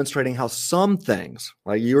demonstrating how some things,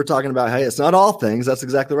 like you were talking about, hey, it's not all things. That's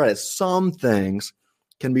exactly right. Some things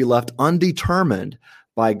can be left undetermined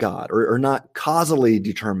by God, or not causally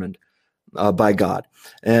determined by God,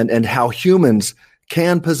 and how humans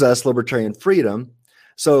can possess libertarian freedom.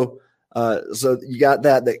 So you got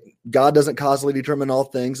that God doesn't causally determine all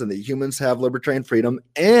things, and that humans have libertarian freedom.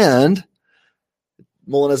 And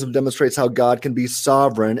Molinism demonstrates how God can be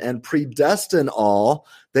sovereign and predestine all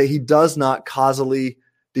that he does not causally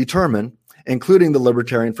determine, including the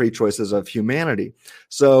libertarian free choices of humanity.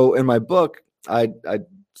 So in my book, I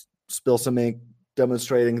spill some ink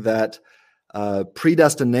demonstrating that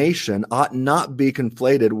predestination ought not be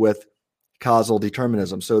conflated with causal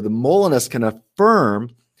determinism. So the Molinist can affirm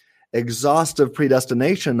exhaustive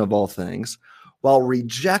predestination of all things while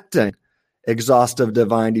rejecting exhaustive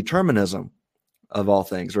divine determinism of all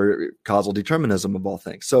things, or causal determinism of all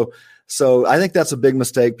things. So I think that's a big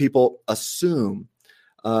mistake. People assume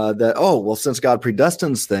that, since God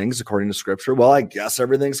predestines things according to Scripture, well, I guess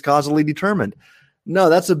everything's causally determined. No,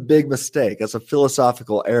 that's a big mistake. That's a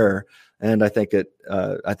philosophical error, and I think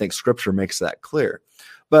Scripture makes that clear.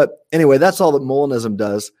 But anyway, that's all that Molinism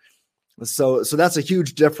does. So that's a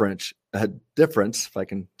huge difference, if I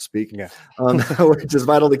can speak, which is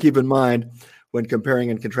vital to keep in mind when comparing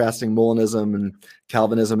and contrasting Molinism and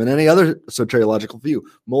Calvinism and any other soteriological view.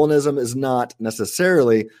 Molinism is not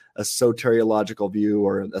necessarily a soteriological view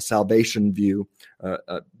or a salvation view,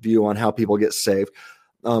 a view on how people get saved.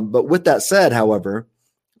 But with that said, however,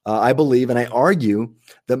 I believe and I argue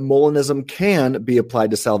that Molinism can be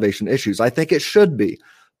applied to salvation issues. I think it should be.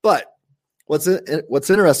 But what's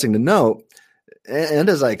interesting to note, and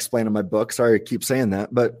as I explain in my book, sorry I keep saying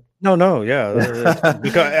that, but because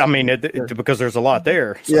there's a lot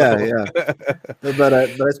there. So. Yeah. But I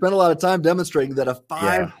spent a lot of time demonstrating that a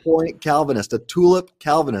 5-point Calvinist, a tulip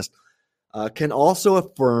Calvinist, can also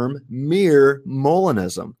affirm mere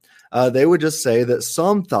Molinism. They would just say that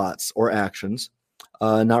some thoughts or actions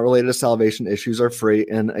not related to salvation issues are free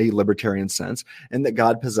in a libertarian sense, and that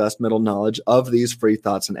God possessed mental knowledge of these free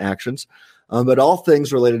thoughts and actions. But all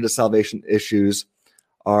things related to salvation issues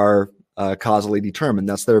are causally determined.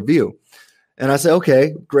 That's their view. And I say,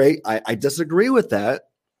 okay, great. I disagree with that,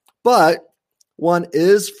 but one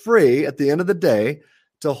is free at the end of the day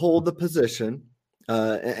to hold the position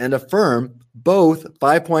and affirm both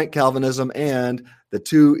 5-point Calvinism and the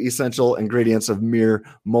 2 essential ingredients of mere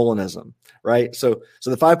Molinism, right? So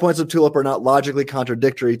the 5 points of tulip are not logically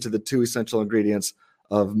contradictory to the 2 essential ingredients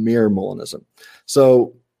of mere Molinism.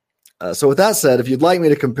 So with that said, if you'd like me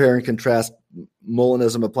to compare and contrast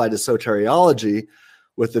Molinism applied to soteriology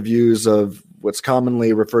with the views of what's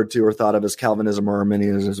commonly referred to or thought of as Calvinism or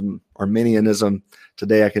Arminianism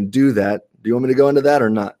today, I can do that. Do you want me to go into that or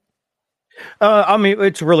not? I mean,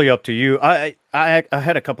 it's really up to you. I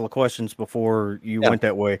had a couple of questions before you went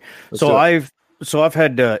that way. I've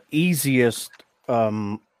had the easiest.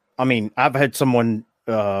 I've had someone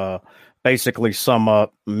basically sum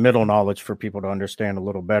up middle knowledge for people to understand a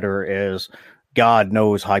little better is God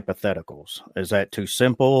knows hypotheticals. Is that too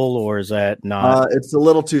simple, or is that not? It's a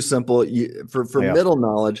little too simple. For Yeah. middle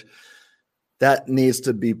knowledge, that needs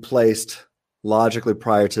to be placed logically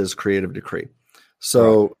prior to his creative decree.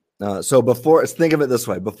 So, so before, think of it this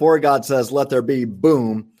way: before God says, "Let there be,"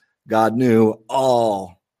 boom, God knew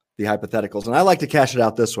all the hypotheticals. And I like to cash it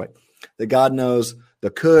out this way: that God knows the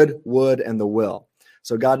could, would, and the will.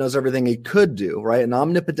 So God knows everything he could do, right? An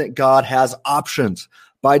omnipotent God has options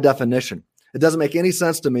by definition. It doesn't make any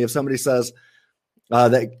sense to me if somebody says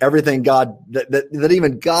that everything God, that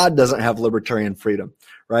even God doesn't have libertarian freedom,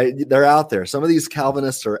 right? They're out there. Some of these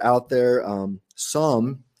Calvinists are out there.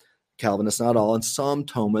 Some Calvinists, not all, and some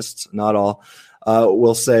Thomists, not all,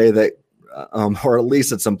 will say that, or at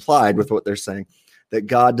least it's implied with what they're saying, that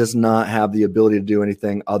God does not have the ability to do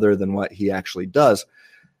anything other than what he actually does.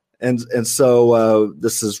 And so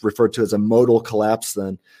this is referred to as a modal collapse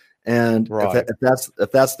then. And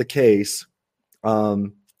if that's the case, I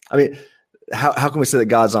mean, how can we say that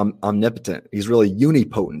God's omnipotent? He's really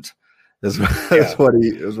unipotent. Is what he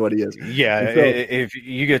is. Yeah, so, if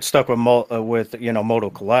you get stuck with modal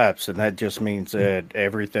collapse, and that just means that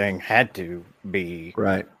everything had to be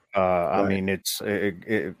right. I mean,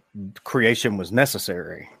 creation was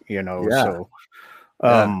necessary, So,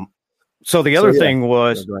 so the other thing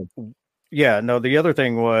was, the other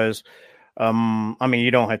thing was. I mean,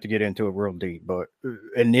 you don't have to get into it real deep, but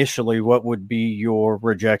initially, what would be your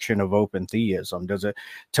rejection of open theism? Does it,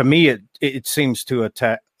 to me, it seems to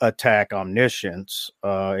attack omniscience.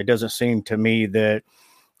 It doesn't seem to me that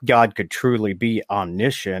God could truly be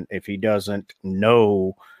omniscient if he doesn't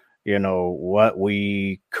know, what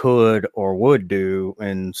we could or would do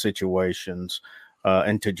in situations,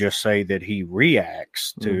 and to just say that he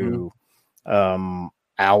reacts to,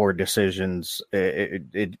 our decisions,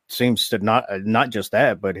 it seems to not just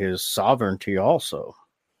that, but his sovereignty also.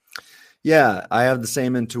 Yeah, I have the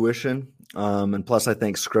same intuition, and plus, I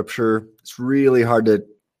think Scripture. It's really hard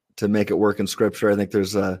to make it work in Scripture. I think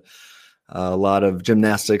there's a lot of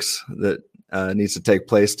gymnastics that needs to take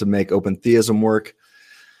place to make open theism work.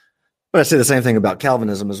 But I say the same thing about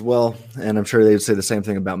Calvinism as well, and I'm sure they would say the same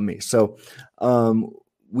thing about me. So, in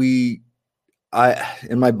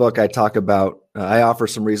my book, I talk about. I offer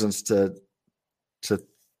some reasons to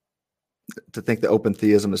think that open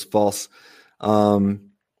theism is false, and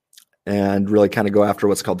really kind of go after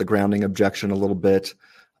what's called the grounding objection a little bit.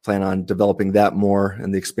 I plan on developing that more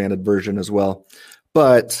in the expanded version as well.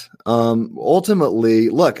 But ultimately,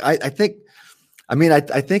 look, I think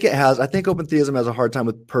open theism has a hard time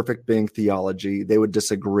with perfect being theology. They would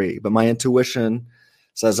disagree, but my intuition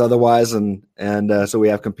says otherwise, and so we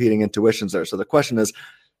have competing intuitions there. So the question is,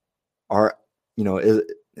 are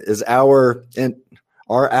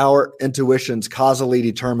our intuitions causally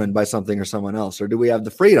determined by something or someone else, or do we have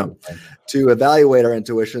the freedom to evaluate our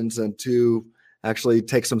intuitions and to actually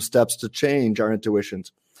take some steps to change our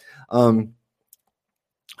intuitions? But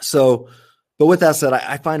with that said,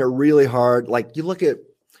 I find it really hard. Like, you look at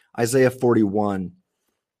Isaiah 41.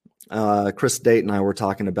 Chris Date and I were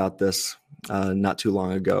talking about this not too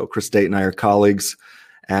long ago. Chris Date and I are colleagues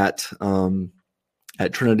at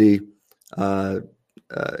Trinity,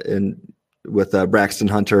 with Braxton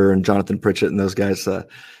Hunter and Jonathan Pritchett and those guys,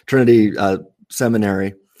 Trinity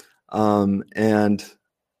Seminary, and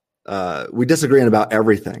we disagree about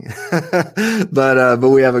everything, but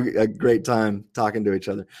we have a great time talking to each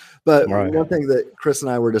other. But one thing that Chris and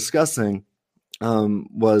I were discussing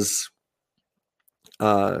was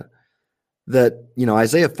that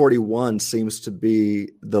Isaiah 41 seems to be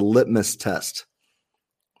the litmus test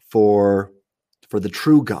for the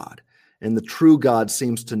true God. And the true God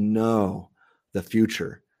seems to know the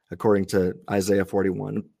future, according to Isaiah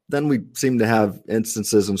 41. Then we seem to have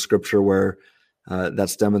instances in Scripture where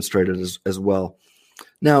that's demonstrated as well.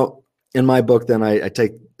 Now, in my book, then I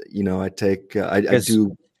do.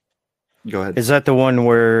 Go ahead. Is that the one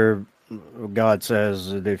where God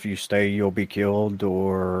says that if you stay, you'll be killed?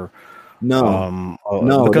 Or no?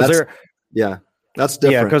 Because that's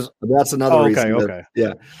different. Yeah, because that's another reason. Okay.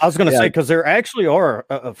 I was going to say, because there actually are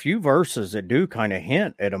a few verses that do kind of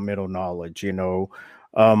hint at a middle knowledge. I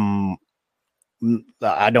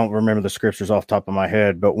don't remember the scriptures off the top of my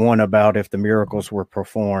head, but one about if the miracles were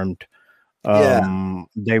performed,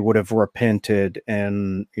 they would have repented,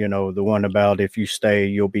 and the one about if you stay,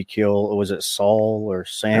 you'll be killed. Was it Saul or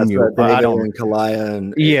Samuel? I don't. And Kaliah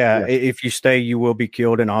and if you stay, you will be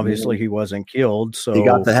killed, and obviously he wasn't killed, so he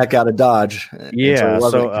got the heck out of Dodge.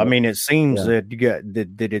 So I mean, it seems that you got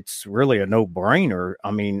that it's really a no-brainer. I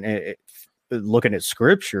mean, looking at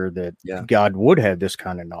scripture that Yeah. God would have this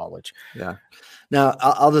kind of knowledge. Yeah. Now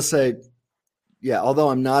I'll just say, yeah, although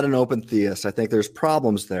I'm not an open theist, I think there's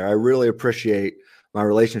problems there. I really appreciate my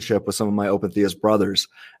relationship with some of my open theist brothers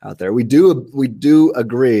out there. We do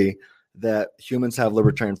agree that humans have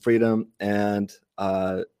libertarian freedom, and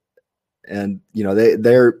you know,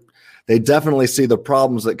 they definitely see the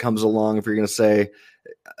problems that comes along if you're going to say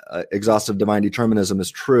exhaustive divine determinism is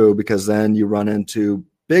true, because then you run into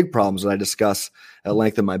big problems that I discuss at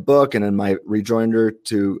length in my book and in my rejoinder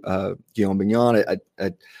to Guillaume Bignon.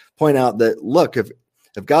 I point out that, look, if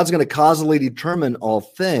God's going to causally determine all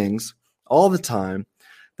things all the time,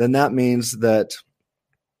 then that means that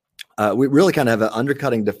we really kind of have an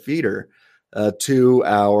undercutting defeater to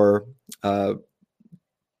our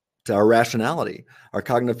rationality, our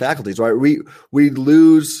cognitive faculties. Right? We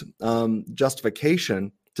lose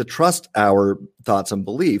justification to trust our thoughts and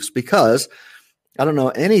beliefs, because I don't know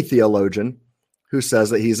any theologian who says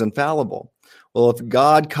that he's infallible. Well, if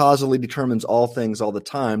God causally determines all things all the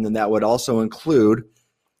time, then that would also include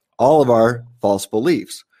all of our false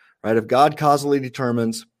beliefs, right? If God causally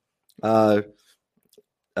determines you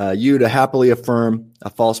to happily affirm a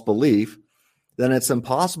false belief, then it's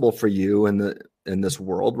impossible for you in this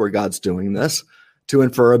world where God's doing this to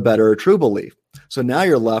infer a better or true belief. So now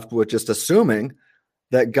you're left with just assuming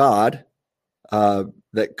that God,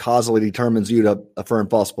 that causally determines you to affirm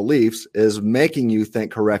false beliefs, is making you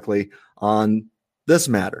think correctly on this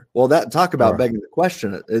matter. Well, talk about begging the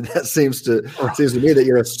question. That seems to me that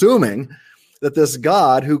you're assuming that this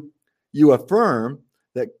God who you affirm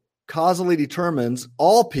that causally determines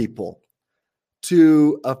all people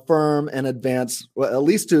to affirm and advance, well, at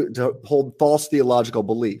least to hold false theological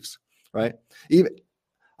beliefs, right?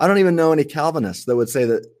 I don't even know any Calvinists that would say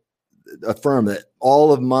that, affirm that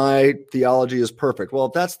all of my theology is perfect. Well,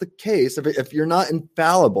 if that's the case, if you're not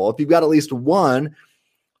infallible, if you've got at least one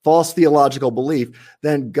false theological belief,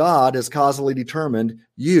 then God has causally determined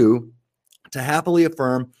you to happily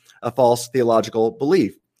affirm a false theological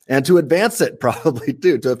belief, and to advance it probably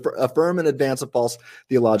too, to affirm and advance a false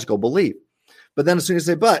theological belief. But then as soon as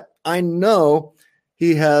you say, but I know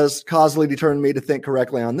he has causally determined me to think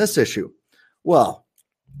correctly on this issue. Well,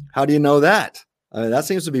 how do you know that? That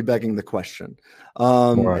seems to be begging the question.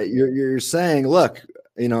 Right. You're saying, look,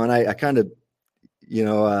 and I kind of,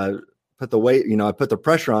 put the weight, I put the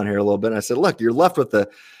pressure on here a little bit. And I said, look, you're left with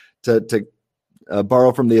to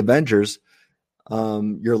borrow from the Avengers.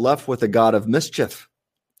 You're left with a god of mischief,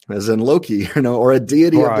 as in Loki, or a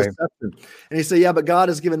deity of deception. And you say, yeah, but God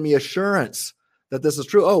has given me assurance that this is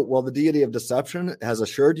true. Oh, well, the deity of deception has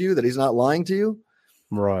assured you that he's not lying to you.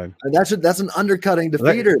 Right. And that's an undercutting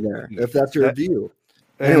defeater there, if that's your view.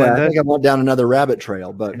 Anyway, I think I went down another rabbit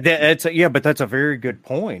trail, but that's a very good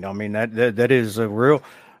point. I mean, that is a real,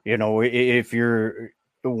 if you're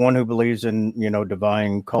one who believes in,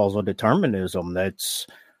 divine causal determinism, that's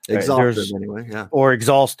exhaustive anyway. Yeah. Or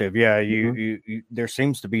exhaustive. Yeah. You there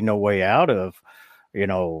seems to be no way out of,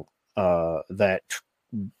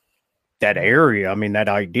 that area. I mean, that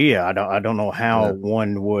idea, I don't know how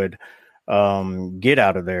one would get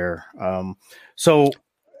out of there. So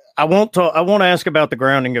I want to ask about the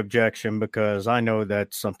grounding objection, because I know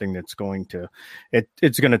that's something that's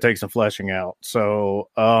it's going to take some fleshing out. So,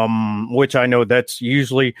 which I know that's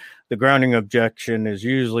usually the grounding objection is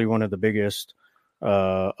usually one of the biggest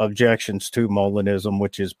objections to Molinism,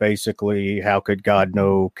 which is basically, how could God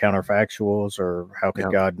know counterfactuals, or how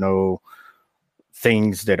could God know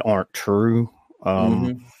things that aren't true?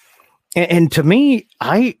 And to me,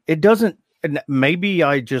 it doesn't. Maybe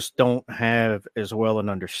I just don't have as well an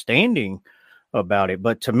understanding about it,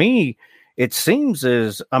 but to me, it seems we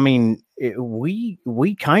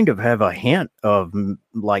kind of have a hint of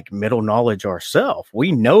like middle knowledge ourselves.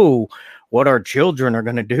 We know what our children are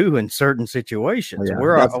going to do in certain situations. Yeah,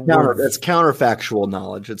 that's counterfactual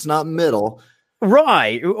knowledge. It's not middle.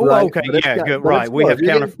 Right. Okay. Yeah. Good. Right. We have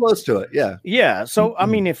close to it. Yeah. Yeah. So, I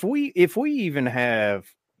mean, if we even have,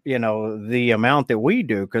 the amount that we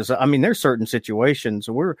do, because there's certain situations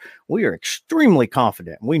where we are extremely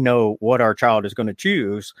confident. We know what our child is going to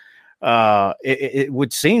choose. It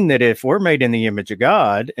would seem that if we're made in the image of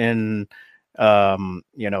God, and,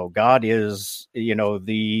 God is,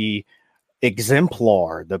 the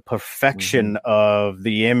exemplar, the perfection of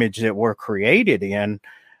the image that we're created in,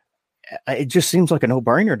 it just seems like a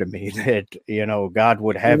no-brainer to me that, God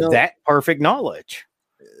would have that perfect knowledge.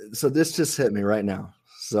 So this just hit me right now.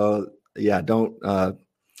 So yeah, don't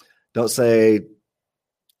say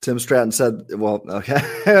Tim Stratton said, well, okay,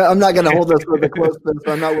 I'm not going to hold this with a close fist,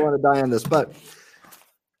 so I'm not willing to die on this, but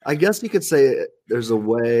I guess you could say there's a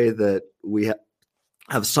way that we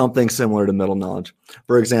have something similar to middle knowledge.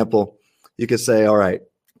 For example, you could say, all right,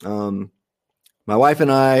 my wife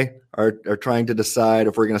and I are trying to decide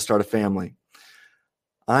if we're going to start a family.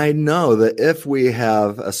 I know that if we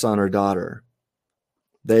have a son or daughter,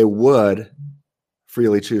 they would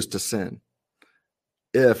freely choose to sin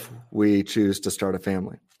if we choose to start a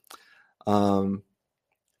family. And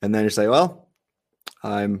then you say, well,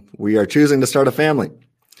 we are choosing to start a family.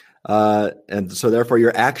 And so therefore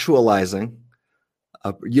you're actualizing,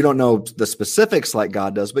 you don't know the specifics like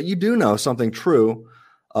God does, but you do know something true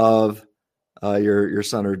of your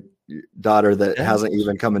son or daughter that hasn't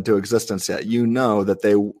even come into existence yet. You know that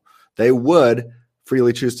they would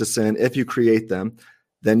freely choose to sin if you create them.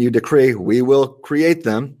 Then you decree, we will create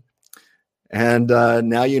them. And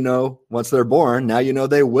now you know, once they're born, now you know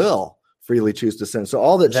they will freely choose to sin. So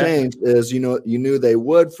all that changed is, you knew they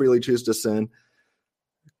would freely choose to sin.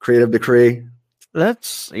 Creative decree.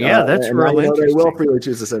 That's really interesting. They will freely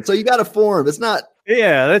choose to sin. So you got a form. It's not.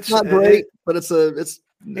 Yeah, that's not great, but it's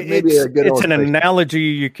maybe a good. It's an analogy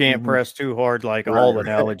you can't press too hard, like all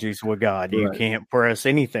analogies with God. You can't press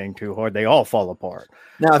anything too hard; they all fall apart.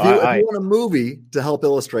 Now, if you want a movie to help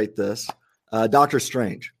illustrate this, Doctor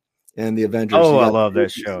Strange and the Avengers. Oh, I love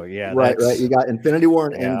that show. Yeah, right. You got Infinity War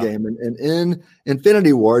and Endgame, and in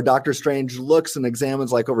Infinity War, Doctor Strange looks and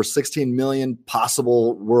examines like over 16 million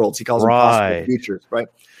possible worlds. He calls them possible futures, right?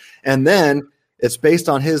 And then it's based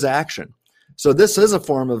on his action. So this is a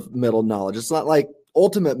form of middle knowledge. It's not like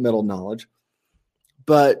ultimate middle knowledge,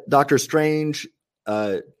 but Doctor Strange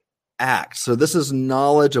acts. So this is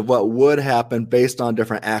knowledge of what would happen based on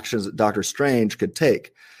different actions that Doctor Strange could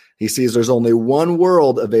take. He sees there's only one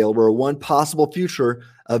world available, or one possible future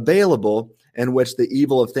available in which the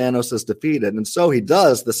evil of Thanos is defeated. And so he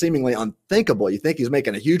does the seemingly unthinkable. You think he's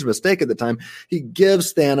making a huge mistake at the time. He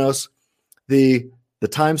gives Thanos the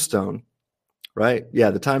time stone, right?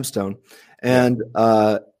 Yeah, the time stone. And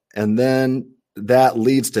then that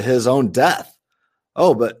leads to his own death.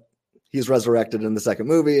 Oh, but he's resurrected in the second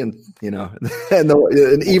movie, and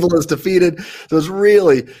and evil is defeated. So it's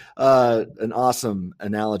really an awesome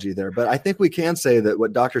analogy there. But I think we can say that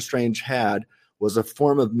what Doctor Strange had was a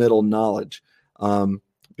form of middle knowledge,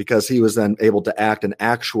 because he was then able to act and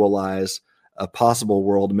actualize a possible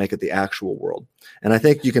world and make it the actual world. And I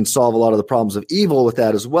think you can solve a lot of the problems of evil with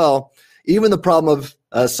that as well. Even the problem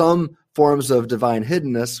of some forms of divine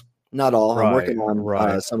hiddenness. Not all. I'm working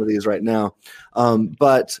on some of these right now.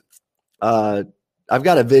 But I've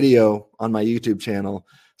got a video on my YouTube channel,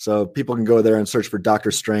 so people can go there and search for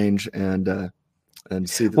Doctor Strange and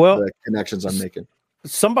see the connections I'm making.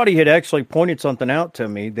 Somebody had actually pointed something out to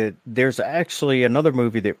me that there's actually another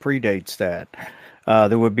movie that predates that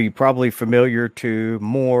would be probably familiar to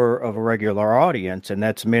more of a regular audience, and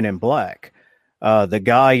that's Men in Black. The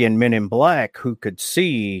guy in Men in Black who could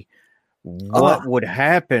see what would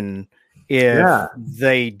happen if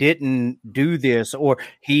they didn't do this, or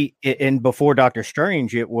before Doctor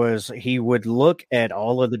Strange, he would look at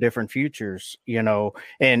all of the different futures, and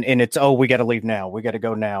it's, we got to leave now, we got to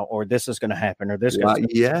go now, or this is going to happen, or this.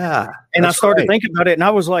 And I started thinking about it, and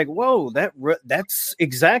I was like, whoa, that's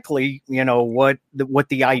exactly, what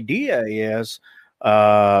the idea is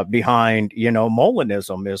behind,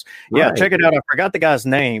 Molinism is. Check it out. I forgot the guy's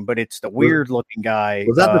name, but it's the weird looking guy.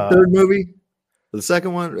 Was that the third movie? The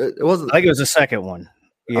second one? It wasn't. I think it was the second one.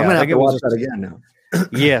 Yeah, I'm gonna have to watch that again now.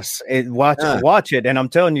 Yes, watch it, and I'm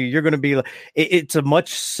telling you, you're going to be. It's a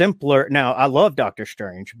much simpler. Now, I love Doctor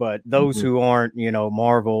Strange, but those who aren't,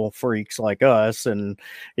 Marvel freaks like us, and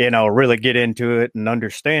really get into it and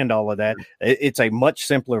understand all of that, it's a much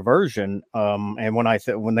simpler version. And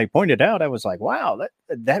when they pointed out, I was like, wow,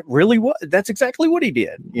 that really that's exactly what he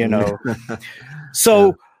did.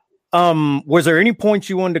 So. Was there any points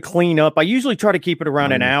you wanted to clean up? I usually try to keep it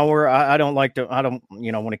around an hour. I don't want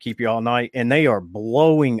to keep you all night, and they are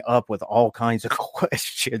blowing up with all kinds of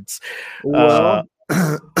questions. Well,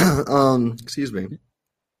 excuse me.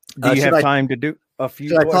 Do you have time to do a few?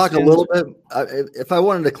 Should I talk a little bit? If I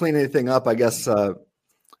wanted to clean anything up, I guess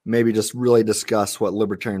maybe just really discuss what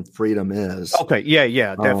libertarian freedom is. Okay.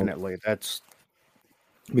 Yeah, definitely. That's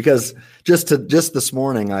because just this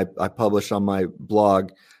morning, I published on my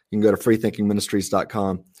blog. You can go to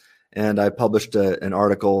freethinkingministries.com, and I published an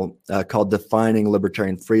article called Defining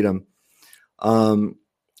Libertarian Freedom. So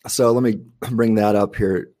let me bring that up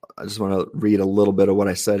here. I just want to read a little bit of what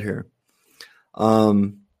I said here.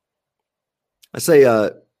 I say,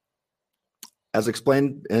 as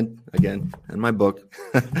explained in my book,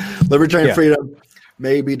 libertarian freedom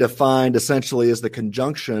may be defined essentially as the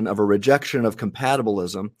conjunction of a rejection of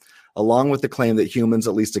compatibilism, along with the claim that humans,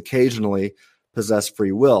 at least occasionally, possess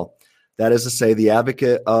free will. That is to say, the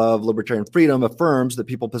advocate of libertarian freedom affirms that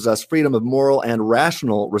people possess freedom of moral and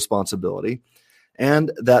rational responsibility,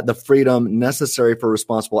 and that the freedom necessary for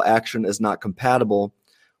responsible action is not compatible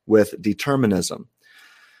with determinism.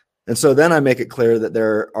 And so then I make it clear that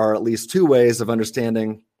there are at least two ways of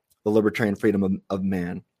understanding the libertarian freedom of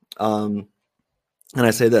man. And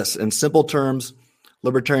I say this, in simple terms,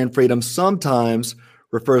 libertarian freedom sometimes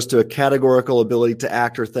refers to a categorical ability to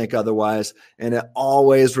act or think otherwise, and it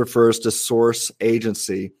always refers to source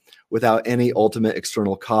agency without any ultimate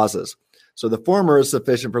external causes. So the former is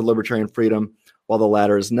sufficient for libertarian freedom, while the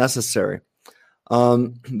latter is necessary.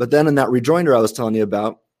 But then in that rejoinder I was telling you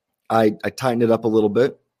about, I tightened it up a little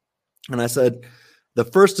bit, and I said, the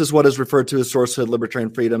first is what is referred to as sourcehood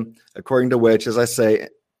libertarian freedom, according to which, as I say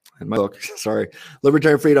in my book,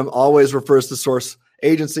 libertarian freedom always refers to source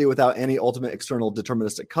agency without any ultimate external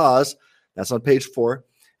deterministic cause. That's on page 4.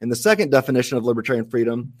 And the second definition of libertarian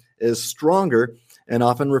freedom is stronger and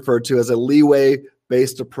often referred to as a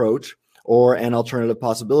leeway-based approach or an alternative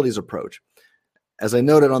possibilities approach. As I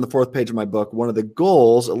noted on the 4th page of my book, one of the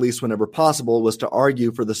goals, at least whenever possible, was to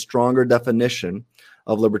argue for the stronger definition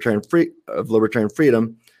of libertarian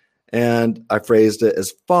freedom, and I phrased it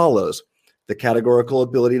as follows: the categorical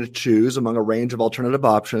ability to choose among a range of alternative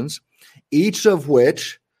options, each of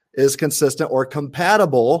which is consistent or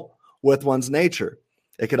compatible with one's nature.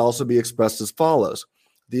 It could also be expressed as follows: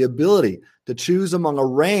 the ability to choose among a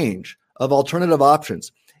range of alternative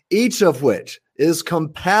options, each of which is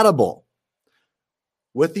compatible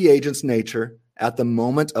with the agent's nature at the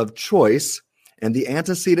moment of choice, and the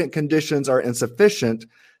antecedent conditions are insufficient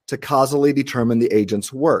to causally determine the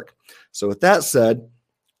agent's work. So with that said,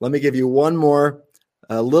 let me give you one more,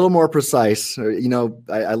 a little more precise.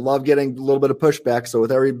 I love getting a little bit of pushback. So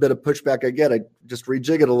with every bit of pushback I get, I just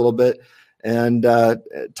rejig it a little bit and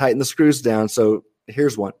tighten the screws down. So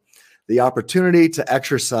here's one: the opportunity to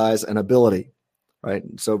exercise an ability, right?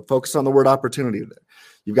 So focus on the word opportunity there.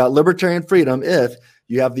 You've got libertarian freedom if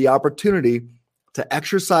you have the opportunity to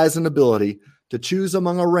exercise an ability to choose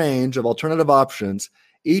among a range of alternative options,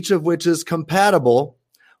 each of which is compatible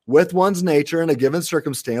with one's nature in a given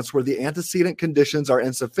circumstance where the antecedent conditions are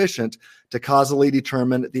insufficient to causally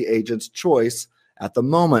determine the agent's choice at the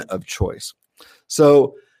moment of choice.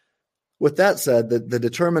 So with that said, the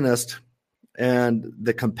determinist and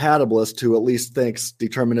the compatibilist, who at least thinks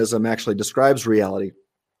determinism actually describes reality,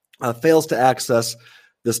 fails to access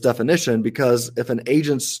this definition, because if an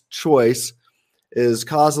agent's choice is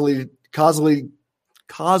causally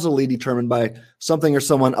determined by something or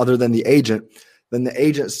someone other than the agent, then the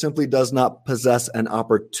agent simply does not possess an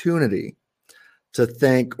opportunity to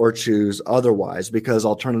think or choose otherwise, because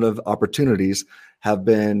alternative opportunities have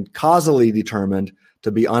been causally determined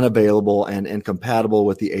to be unavailable and incompatible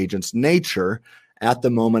with the agent's nature at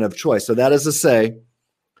the moment of choice. So that is to say,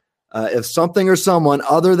 if something or someone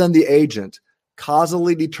other than the agent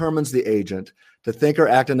causally determines the agent to think or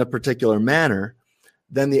act in a particular manner,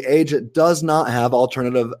 then the agent does not have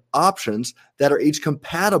alternative options that are each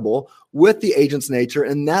compatible with the agent's nature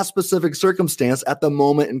in that specific circumstance at the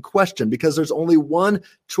moment in question, because there's only one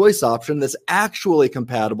choice option that's actually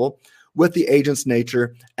compatible with the agent's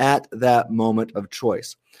nature at that moment of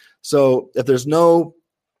choice. So if there's no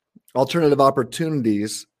alternative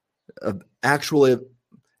opportunities actually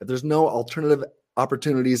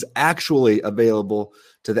available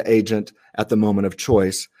to the agent at the moment of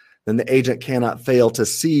choice, then the agent cannot fail to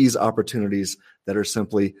seize opportunities that are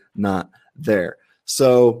simply not there.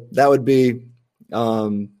 So that would be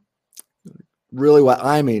really what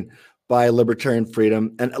I mean by libertarian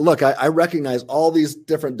freedom. And look, I recognize all these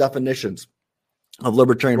different definitions of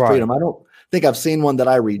libertarian freedom. I don't think I've seen one that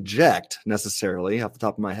I reject necessarily off the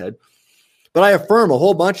top of my head, but I affirm a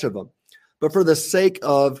whole bunch of them. But for the sake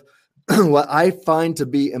of what I find to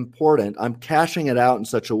be important, I'm cashing it out in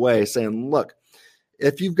such a way, saying, look,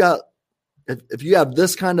 if you have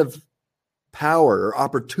this kind of power or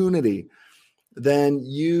opportunity, then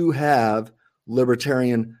you have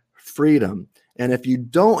libertarian freedom. And if you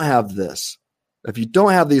don't have this, if you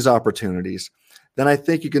don't have these opportunities, then I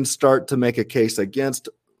think you can start to make a case against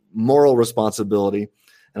moral responsibility.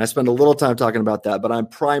 And I spend a little time talking about that, but I'm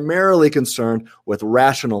primarily concerned with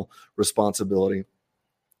rational responsibility.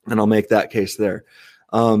 And I'll make that case there.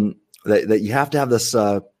 That you have to have this,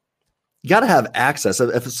 you got to have access.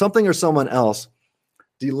 If something or someone else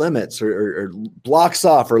delimits or blocks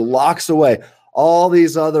off or locks away all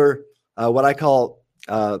these other, what I call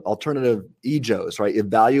alternative EJOs, right?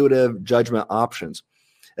 Evaluative judgment options.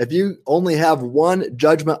 If you only have one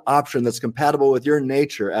judgment option that's compatible with your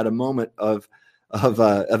nature at a moment of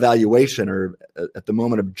evaluation or at the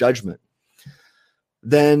moment of judgment,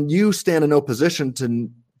 then you stand in no position to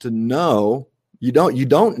know. You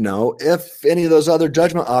don't know if any of those other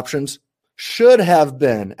judgment options should have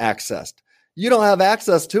been accessed. You don't have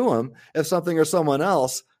access to them if something or someone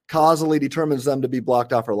else causally determines them to be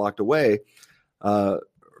blocked off or locked away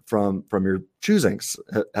from your choosings,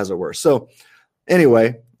 as it were. So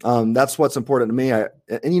anyway, that's what's important to me.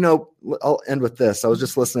 I'll end with this. I was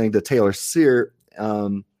just listening to Taylor Sear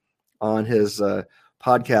on his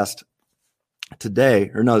podcast today,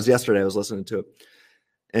 or no, it was yesterday. I was listening to it.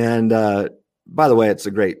 And by the way, it's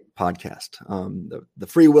a great podcast. The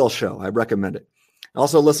Free Will Show. I recommend it.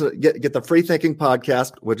 Also get the Free Thinking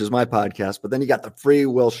podcast, which is my podcast, but then you got the Free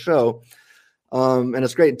Will Show. And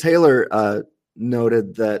it's great. Taylor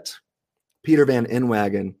noted that Peter Van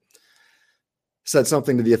Inwagen said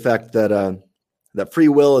something to the effect that free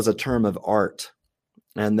will is a term of art,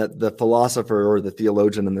 and that the philosopher, or the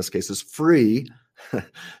theologian in this case, is free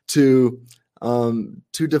to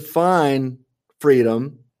define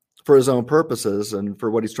freedom for his own purposes and for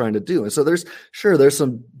what he's trying to do. And so there's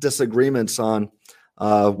some disagreements on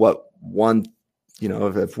what one,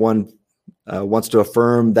 if one wants to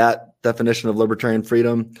affirm that definition of libertarian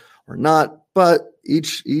freedom or not. But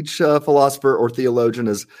each philosopher or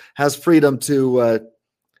theologian has freedom to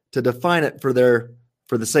define it for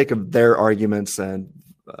the sake of their arguments and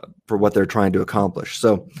for what they're trying to accomplish.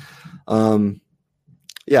 So,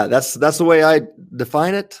 that's the way I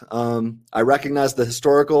define it. I recognize the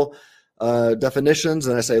historical definitions,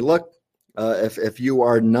 and I say, look, if you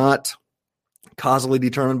are not causally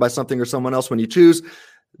determined by something or someone else when you choose,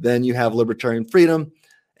 then you have libertarian freedom.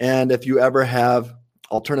 And if you ever have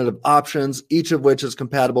alternative options, each of which is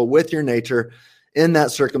compatible with your nature in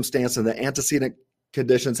that circumstance, and the antecedent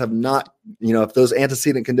conditions have not, if those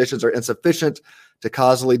antecedent conditions are insufficient to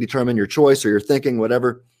causally determine your choice or your thinking,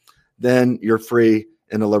 whatever, then you're free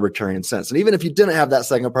in a libertarian sense. And even if you didn't have that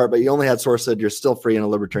second part, but you only had source said, you're still free in a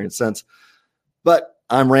libertarian sense. But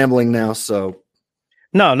I'm rambling now, so.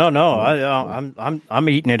 No. I'm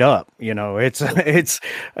eating it up.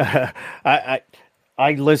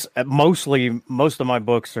 I listen. Most of my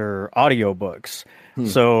books are audio books.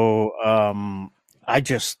 So I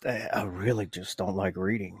really just don't like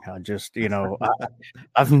reading.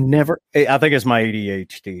 I've never. I think it's my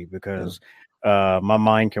ADHD because my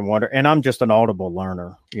mind can wander, and I'm just an audible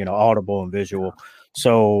learner. Audible and visual.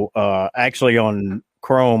 So actually, on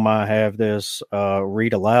Chrome, I have this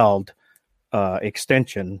read aloud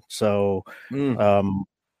extension. So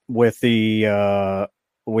with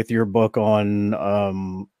your book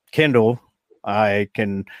on Kindle, I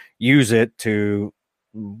can use it to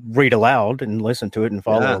read aloud and listen to it and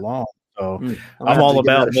follow along. So I'm all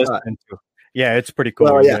about listening to. Yeah, it's pretty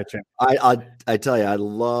cool. Well, yeah. I tell you, I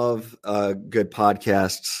love good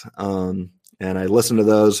podcasts, and I listen to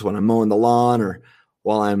those when I'm mowing the lawn or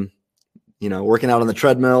while I'm, working out on the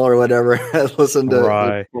treadmill or whatever. I listen to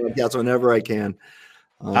podcasts whenever I can.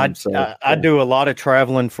 I do a lot of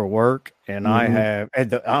traveling for work, and I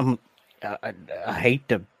hate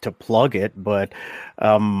to plug it, but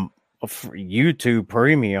for YouTube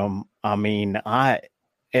Premium, I mean, I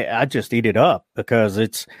just eat it up because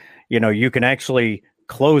it's, you can actually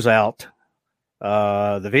close out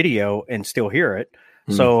the video and still hear it.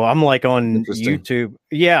 So I'm like on YouTube.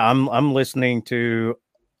 Yeah, I'm listening to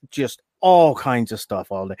just all kinds of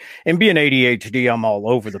stuff all day. And being ADHD, I'm all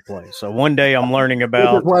over the place. So one day I'm learning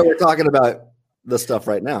about. That's why we're talking about this stuff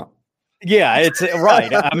right now. Yeah, it's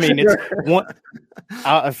right. I mean, it's one,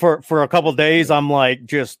 for a couple of days, I'm like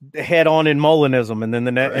just head on in Molinism, and then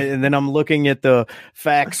and then I'm looking at the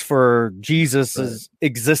facts for Jesus's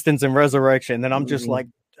existence and resurrection. And then I'm just like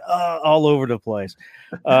all over the place.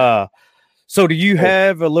 So, do you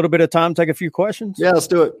have a little bit of time to take a few questions? Yeah, let's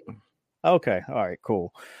do it. Okay. All right.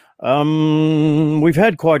 Cool. We've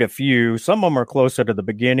had quite a few. Some of them are closer to the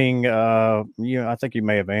beginning. I think you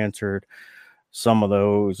may have answered some of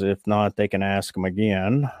those. If not, they can ask them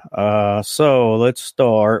again. So let's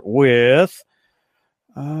start with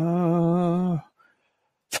the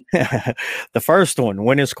first one.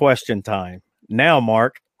 When is question time? Now,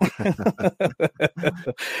 Mark.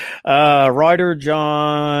 Writer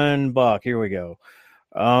John Buck. Here we go.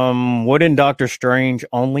 Wouldn't Doctor Strange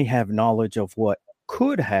only have knowledge of what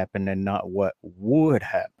could happen and not what would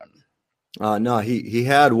happen? No, he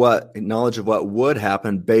had knowledge of what would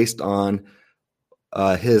happen based on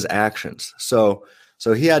his actions. So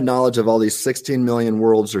he had knowledge of all these 16 million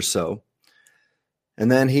worlds or so. And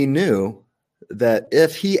then he knew that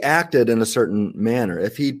if he acted in a certain manner,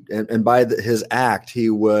 and by his act, he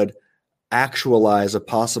would actualize a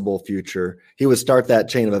possible future. He would start that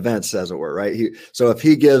chain of events, as it were, right? So if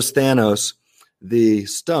he gives Thanos the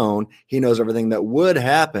stone, he knows everything that would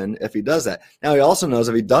happen if he does that. Now, he also knows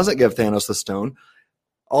if he doesn't give Thanos the stone,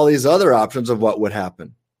 all these other options of what would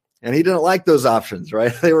happen. And he didn't like those options,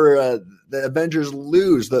 right? They were the Avengers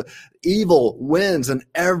lose, the evil wins in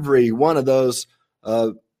every one of those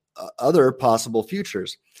other possible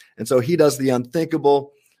futures. And so he does the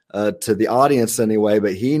unthinkable to the audience anyway,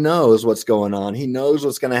 but he knows what's going on. He knows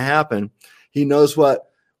what's going to happen. He knows what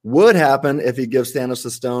would happen if he gives Thanos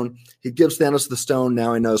the stone. He gives Thanos the stone.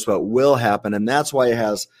 Now he knows what will happen. And that's why he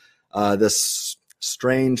has this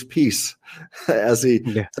strange peace as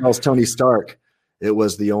he tells Tony Stark, it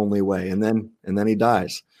was the only way. And then he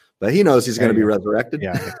dies, but he knows he's going to be resurrected.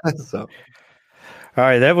 Yeah. So, all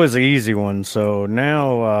right. That was the easy one. So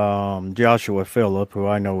now, Joshua Phillip, who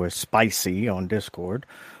I know is Spicy on Discord.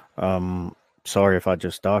 Sorry if I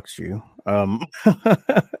just doxed you.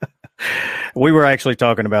 We were actually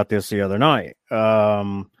talking about this the other night.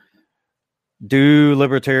 Do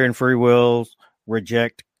libertarian free wills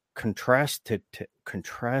reject contrastive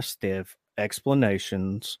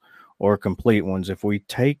explanations or complete ones if we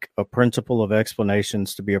take a principle of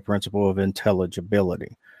explanations to be a principle of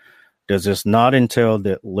intelligibility? Does this not entail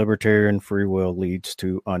that libertarian free will leads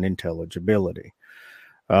to unintelligibility?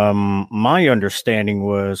 My understanding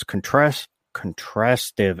was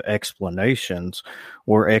contrastive explanations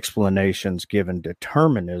were explanations given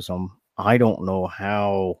determinism. I don't know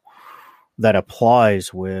how that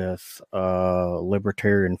applies with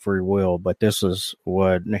libertarian free will, but this is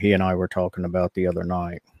what he and I were talking about the other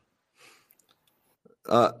night.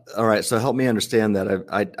 All right, so help me understand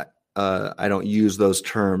that. I don't use those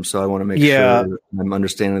terms, so I want to make sure I'm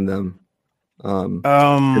understanding them.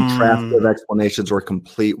 Contrastive explanations or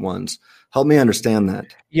complete ones. Help me understand that.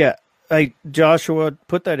 Yeah. Hey, Joshua,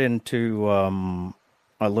 put that into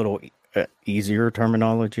a little easier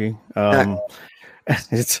terminology.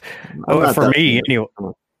 It's for me anyway.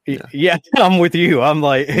 Yeah, I'm with you. I'm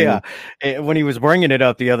like, when he was bringing it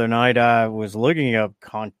up the other night, I was looking up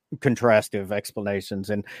contrastive explanations,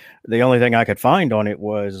 and the only thing I could find on it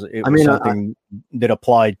was something that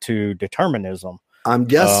applied to determinism. I'm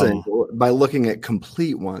guessing by looking at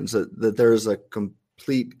complete ones that there's a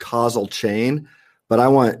complete causal chain, but I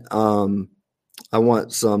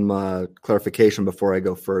want some clarification before I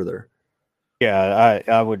go further. Yeah,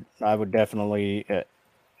 I would definitely.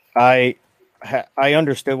 I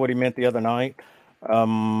understood what he meant the other night,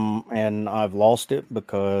 and I've lost it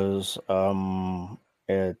because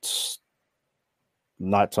it's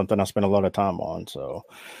not something I spend a lot of time on. So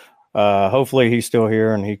hopefully he's still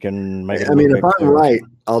here and he can make it. I mean, if I'm right,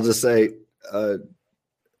 I'll just say,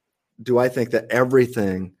 do I think that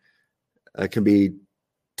everything can be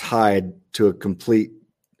tied to a complete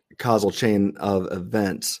causal chain of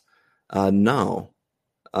events? No,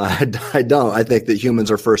 I don't. I think that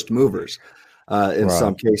humans are first movers in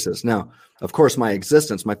some cases. Now, of course, my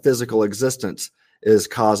physical existence is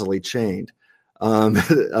causally chained,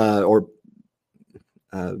 or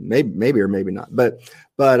maybe or maybe not. But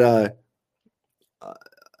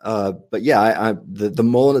yeah,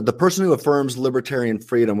 the person who affirms libertarian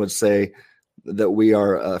freedom would say that we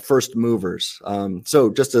are first movers.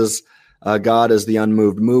 So just as God is the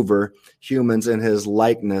unmoved mover, humans in his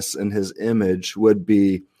likeness and his image would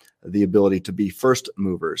be the ability to be first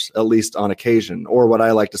movers, at least on occasion, or what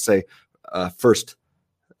I like to say, first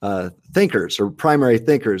thinkers or primary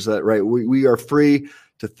thinkers. Right? We are free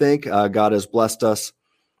to think. God has blessed us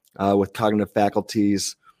with cognitive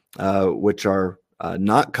faculties, which are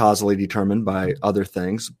not causally determined by other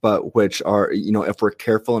things, but which are, if we're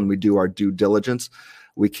careful and we do our due diligence,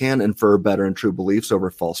 we can infer better and true beliefs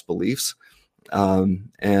over false beliefs. But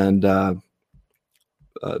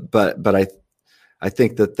I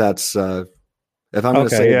think that's if I'm going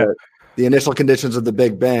to say that the initial conditions of the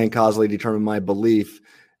Big Bang causally determine my belief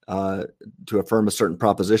to affirm a certain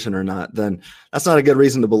proposition or not, then that's not a good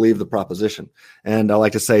reason to believe the proposition. And I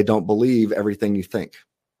like to say, don't believe everything you think.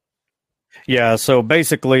 Yeah. So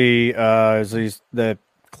basically, as that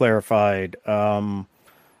clarified,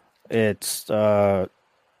 it's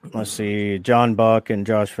let's see, John Buck and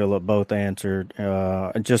Josh Phillip both answered.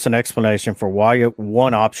 Just an explanation for why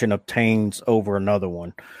one option obtains over another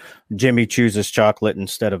one. Jimmy chooses chocolate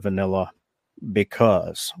instead of vanilla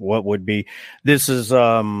because what would be? This is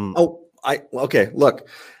okay. Look,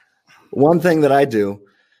 one thing that I do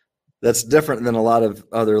that's different than a lot of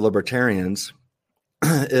other libertarians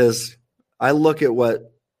is I look at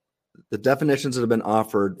what the definitions that have been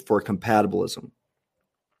offered for compatibilism,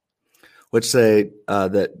 which say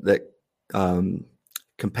that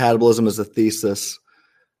compatibilism is a thesis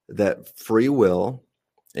that free will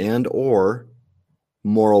and or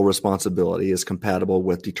moral responsibility is compatible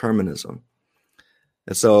with determinism.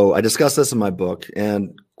 And so I discuss this in my book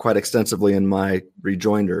and quite extensively in my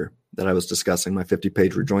rejoinder that I was discussing, my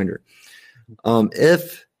 50-page rejoinder.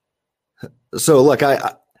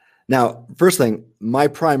 Now, first thing, my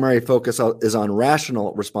primary focus is on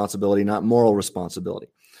rational responsibility, not moral responsibility.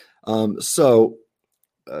 So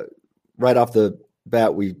right off the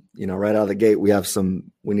bat, right out of the gate, we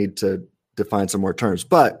need to define some more terms.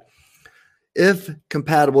 But if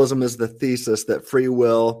compatibilism is the thesis that free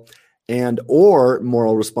will and or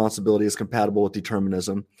moral responsibility is compatible with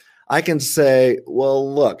determinism, I can say,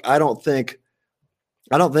 well, look, I don't think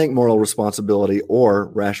moral responsibility or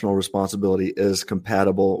rational responsibility is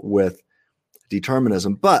compatible with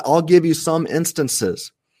determinism, but I'll give you some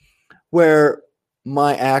instances where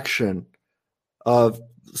my action of,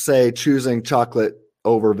 say, choosing chocolate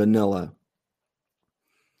over vanilla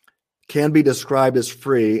can be described as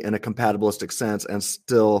free in a compatibilistic sense and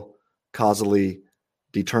still causally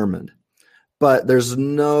determined. But there's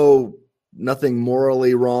nothing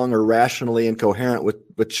morally wrong or rationally incoherent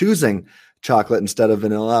with choosing chocolate instead of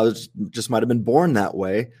vanilla. I just might have been born that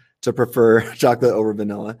way to prefer chocolate over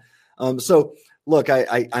vanilla. So look,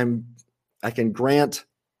 I can grant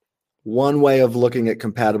one way of looking at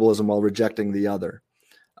compatibilism while rejecting the other.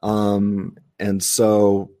 And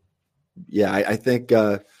so, yeah, I think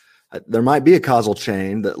there might be a causal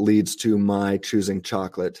chain that leads to my choosing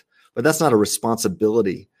chocolate, but that's not a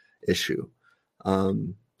responsibility issue.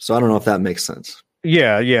 So I don't know if that makes sense.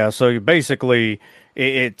 Yeah. So basically,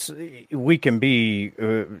 we can be,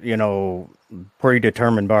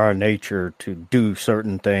 predetermined by our nature to do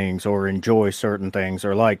certain things or enjoy certain things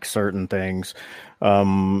or like certain things,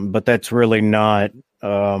 but that's really not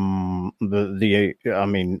I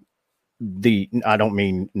don't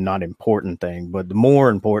mean not important thing, but the more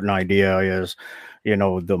important idea is,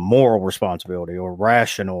 the moral responsibility or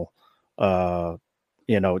rational,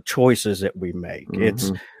 choices that we make.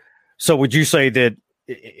 Mm-hmm. So would you say that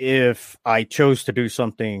if I chose to do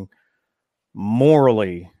something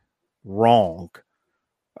morally wrong,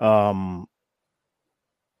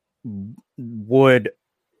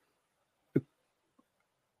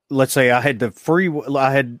 let's say I had free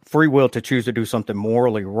will to choose to do something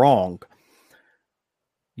morally wrong,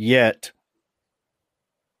 yet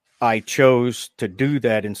I chose to do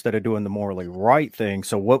that instead of doing the morally right thing.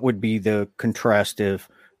 So what would be the contrastive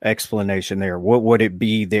explanation there? What would it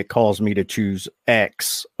be that caused me to choose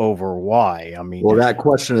X over Y? I mean, well, that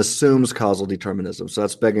question assumes causal determinism. So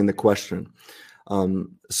that's begging the question.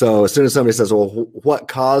 So as soon as somebody says, well, what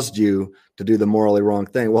caused you to do the morally wrong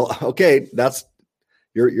thing? Well, okay, that's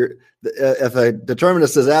if a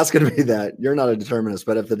determinist is asking me that, you're not a determinist,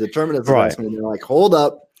 but if the determinist is asking me, they're like, hold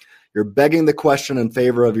up, you're begging the question in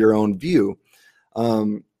favor of your own view.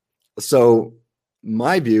 So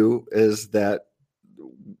my view is that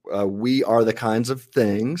we are the kinds of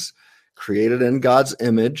things created in God's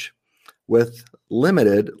image with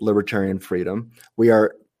limited libertarian freedom.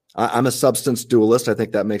 I'm a substance dualist. I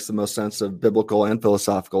think that makes the most sense of biblical and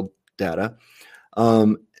philosophical data.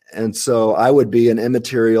 And so I would be an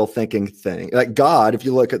immaterial thinking thing. Like God, if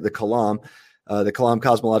you look at the Kalam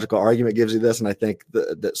cosmological argument gives you this, and I think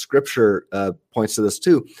that Scripture points to this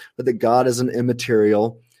too, but that God is an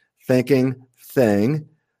immaterial thinking thing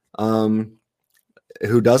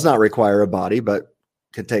who does not require a body, but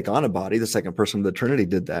can take on a body. The second person of the Trinity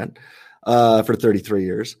did that for 33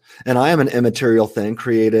 years. And I am an immaterial thing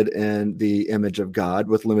created in the image of God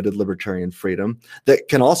with limited libertarian freedom that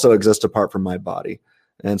can also exist apart from my body.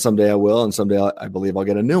 And someday I will, and someday I believe I'll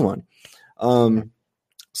get a new one. But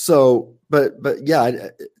yeah,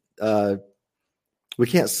 we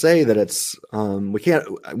can't say that it's we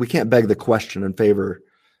can't beg the question in favor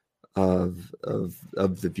of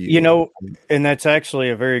the view. And that's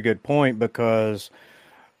actually a very good point because,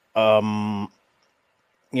 when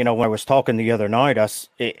I was talking the other night,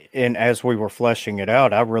 and as we were fleshing it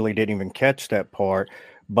out, I really didn't even catch that part.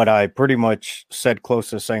 But I pretty much said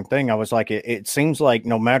close to the same thing. I was like, it seems like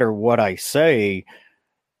no matter what I say,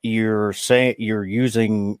 you're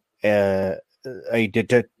using a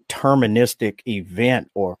deterministic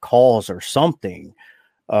event or cause or something.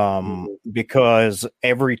 Because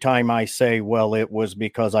every time I say, well, it was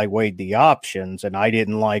because I weighed the options and I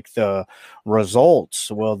didn't like the results.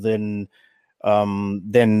 Well, then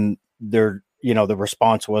there, the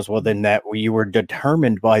response was, well, then that you were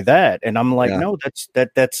determined by that. And I'm like, no,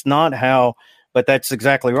 that's not how, but that's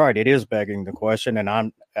exactly right. It is begging the question. And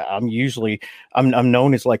I'm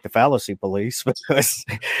known as like the fallacy police because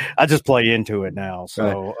I just play into it now.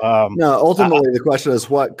 So, no, ultimately the question is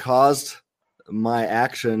what caused my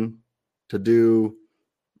action to do,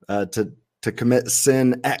 to commit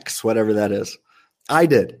sin X, whatever that is. I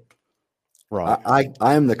did. Right.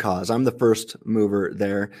 I am the cause. I'm the first mover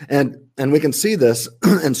there. And we can see this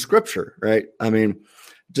in scripture, right? I mean,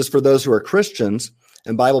 just for those who are Christians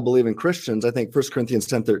and Bible believing Christians, I think 1 Corinthians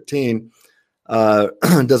 10:13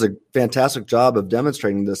 does a fantastic job of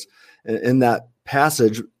demonstrating this. In that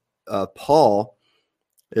passage, Paul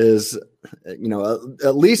is,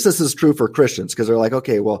 at least this is true for Christians, because they're like,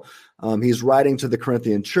 okay, well, he's writing to the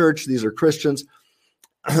Corinthian church. These are Christians.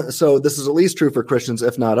 So this is at least true for Christians,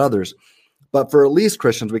 if not others. But for at least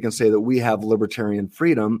Christians, we can say that we have libertarian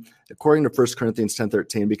freedom, according to 1 Corinthians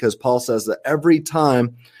 10:13, because Paul says that every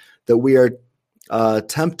time that we are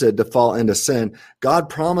tempted to fall into sin, God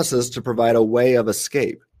promises to provide a way of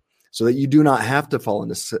escape so that you do not have to fall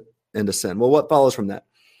into sin. Well, what follows from that?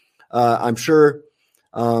 I'm sure,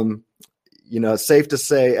 it's safe to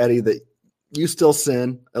say, Eddie, that you still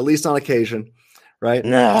sin, at least on occasion, right?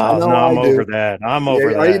 No, I'm over that. I'm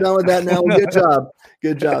over that. Are you done with that now? Good job.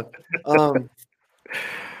 Good job.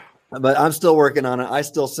 But I'm still working on it. I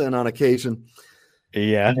still sin on occasion.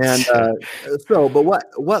 Yeah. And but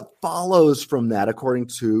what follows from that, according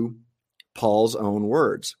to Paul's own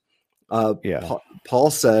words?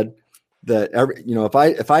 Paul said that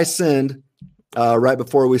if I sinned right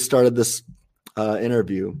before we started this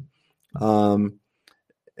interview, and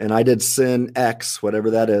I did sin X,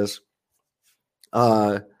 whatever that is,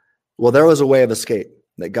 well, there was a way of escape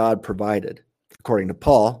that God provided, according to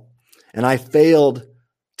Paul, and I failed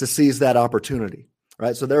to seize that opportunity,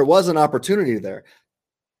 right? So there was an opportunity there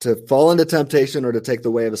to fall into temptation or to take the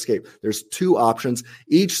way of escape. There's two options.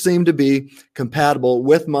 Each seem to be compatible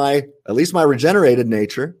with at least my regenerated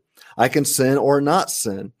nature. I can sin or not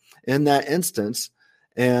sin in that instance,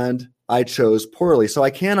 and I chose poorly. So I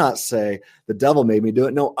cannot say the devil made me do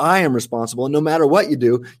it. No, I am responsible. And no matter what you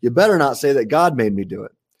do, you better not say that God made me do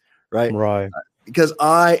it, right? Right. Because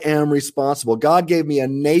I am responsible. God gave me a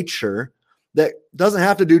nature that doesn't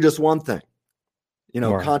have to do just one thing,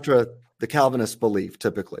 Right. contra the Calvinist belief,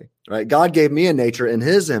 typically, right? God gave me a nature in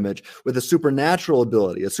his image with a supernatural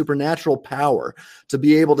ability, a supernatural power to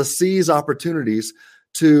be able to seize opportunities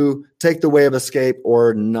to take the way of escape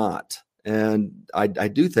or not. And I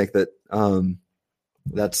do think that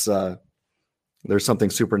that's there's something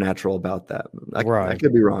supernatural about that. I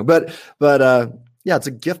could be wrong, but yeah, it's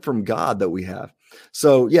a gift from God that we have.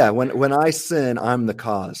 So yeah, when I sin, I'm the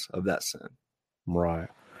cause of that sin. Right.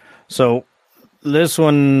 So this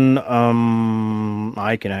one,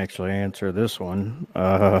 I can actually answer this one.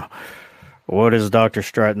 What does Dr.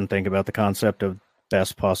 Stratton think about the concept of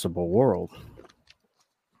best possible world?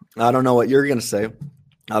 I don't know what you're going to say,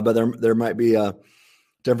 but there might be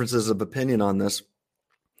differences of opinion on this.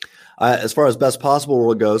 As far as best possible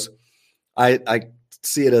world goes, I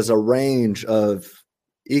see it as a range of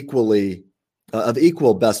equal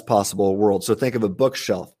best possible worlds. So think of a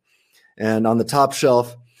bookshelf, and on the top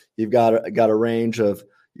shelf, you've got a range of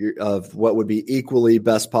what would be equally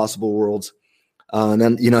best possible worlds, and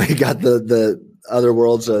then you got the other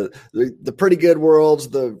worlds, the pretty good worlds,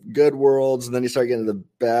 the good worlds, and then you start getting to the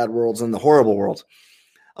bad worlds and the horrible worlds.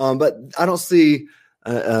 But I don't see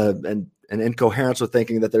an incoherence with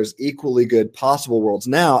thinking that there's equally good possible worlds.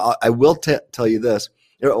 Now, I will tell you this.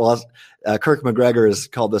 Well, Kirk McGregor has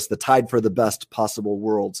called this the tied for the best possible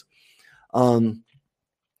worlds.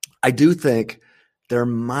 I do think there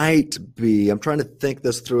might be, I'm trying to think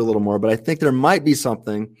this through a little more, but I think there might be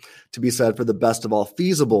something to be said for the best of all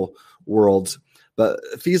feasible worlds. But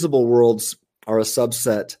feasible worlds are a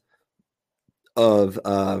subset of,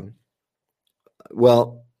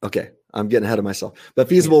 okay, I'm getting ahead of myself. But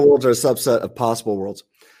feasible worlds are a subset of possible worlds.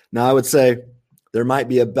 Now, I would say there might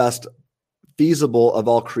be a best feasible of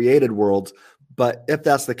all created worlds, but if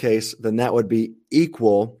that's the case, then that would be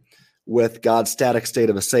equal with God's static state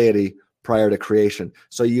of aseity prior to creation.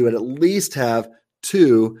 So you would at least have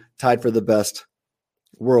two tied for the best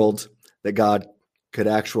worlds that God could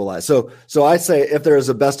actualize. So I say if there is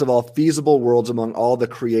a best of all feasible worlds among all the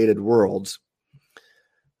created worlds,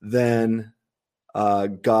 then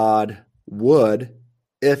God would,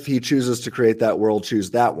 if he chooses to create that world,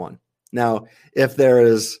 choose that one. Now, if there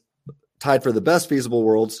is tied for the best feasible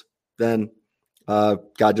worlds, then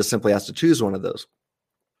God just simply has to choose one of those.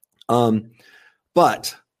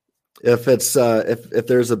 But if it's if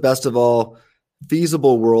there's a best of all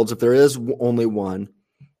feasible worlds, if there is only one,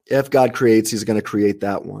 if God creates, he's going to create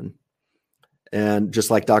that one. And just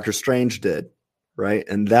like Doctor Strange did, right?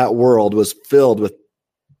 And that world was filled with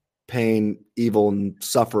pain, evil, and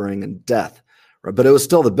suffering and death, right? But it was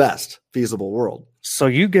still the best feasible world. So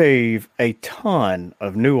you gave a ton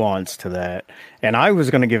of nuance to that, and I was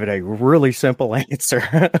going to give it a really simple answer.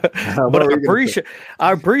 But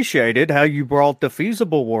I appreciated how you brought the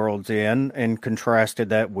feasible worlds in and contrasted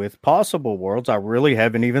that with possible worlds. I really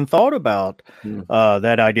haven't even thought about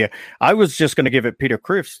that idea. I was just going to give it Peter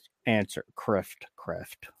Kreft's answer. Kreft.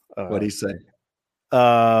 What do you say?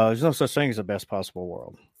 There's no such thing as the best possible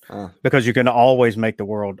world. Because you can always make the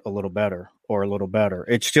world a little better or a little better.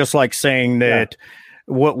 It's just like saying that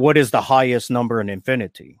what is the highest number in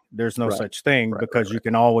infinity? There's no such thing because you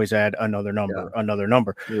can always add another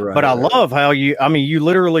number. But I love how you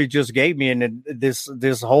literally just gave me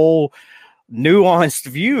this whole nuanced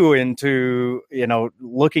view into,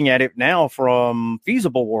 looking at it now from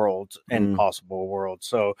feasible worlds and possible worlds.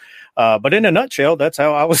 So, but in a nutshell, that's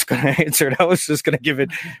how I was going to answer it. I was just going to give it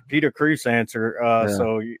Peter Kreeft's answer.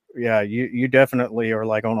 So yeah, you definitely are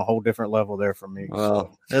like on a whole different level there for me.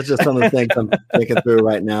 Well, that's just some of the things I'm thinking through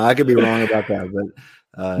right now. I could be wrong about that, but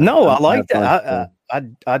no, I like that.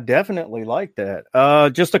 I definitely like that.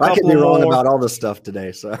 Just a couple. I could be wrong about all this stuff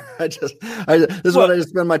today, so this is what I just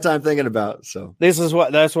spend my time thinking about. So that's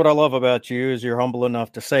what I love about you is you're humble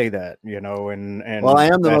enough to say that, and well, I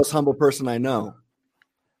am the most humble person I know.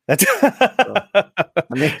 That's that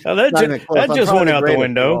just went out the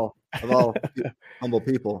window of all humble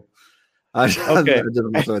people. Okay.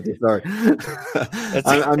 Sorry.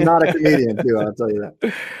 I'm not a comedian too, I'll tell you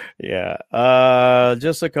that. Yeah.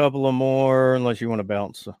 Just a couple of more, unless you want to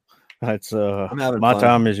bounce. It's my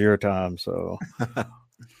time is your time, so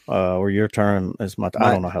or your turn is my time.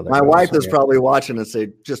 I don't know how that my wife is probably watching and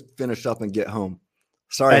say, just finish up and get home.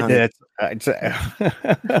 Sorry, honey.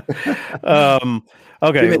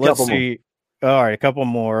 Okay, let's see. All right, a couple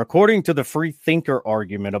more. According to the free thinker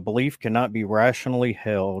argument, a belief cannot be rationally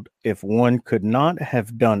held if one could not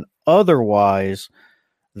have done otherwise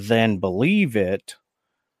than believe it.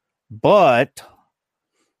 But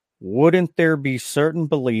wouldn't there be certain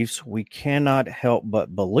beliefs we cannot help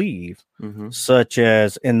but believe, such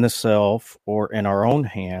as in the self or in our own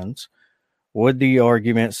hands? Would the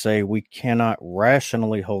argument say we cannot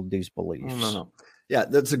rationally hold these beliefs? No. Yeah,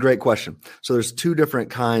 that's a great question. So there's two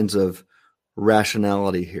different kinds of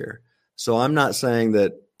rationality here. So I'm not saying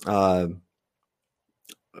that let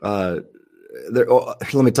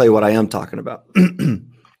me tell you what I am talking about.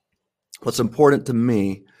 What's important to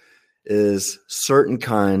me is certain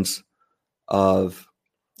kinds of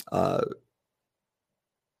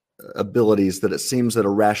abilities that it seems that a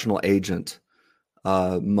rational agent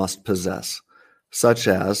must possess, such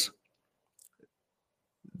as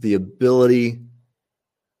the ability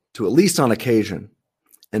to, at least on occasion,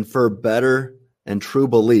 infer better and true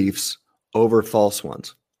beliefs over false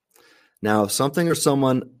ones. Now, if something or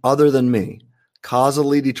someone other than me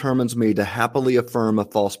causally determines me to happily affirm a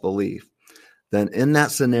false belief, then in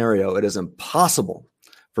that scenario, it is impossible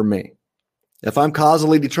for me. If I'm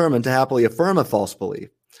causally determined to happily affirm a false belief,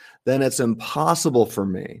 then it's impossible for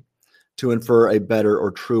me to infer a better or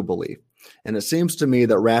true belief. And it seems to me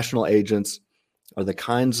that rational agents are the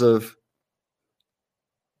kinds of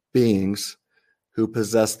beings who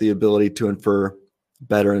possess the ability to infer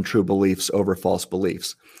better and true beliefs over false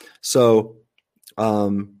beliefs. So,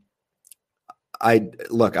 I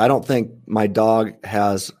don't think my dog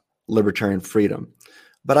has libertarian freedom,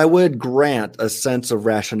 but I would grant a sense of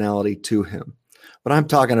rationality to him. But I'm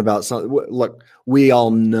talking about look, we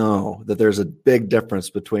all know that there's a big difference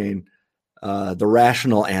between the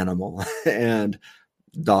rational animal and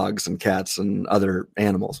dogs and cats and other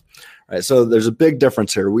animals, right? So there's a big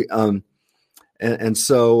difference here.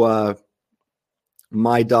 So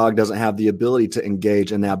my dog doesn't have the ability to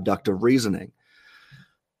engage in abductive reasoning,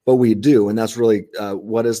 but we do. And that's really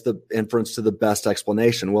what is the inference to the best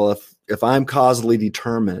explanation? Well, if I'm causally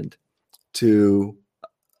determined to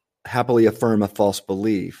happily affirm a false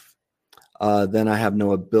belief, then I have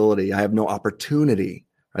no ability. I have no opportunity,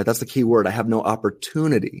 right? That's the key word. I have no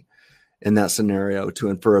opportunity in that scenario to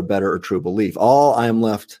infer a better or true belief. All I am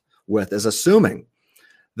left with is assuming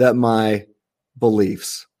that my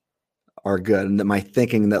beliefs are good and that my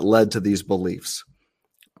thinking that led to these beliefs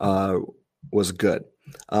was good.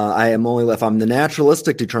 I am only left, I'm the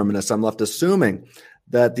naturalistic determinist. I'm left assuming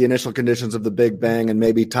that the initial conditions of the Big Bang and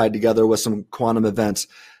maybe tied together with some quantum events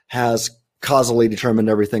has causally determined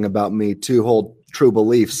everything about me to hold true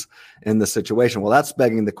beliefs in this situation. Well, that's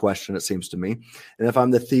begging the question, it seems to me. And if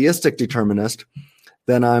I'm the theistic determinist,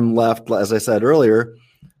 then I'm left, as I said earlier,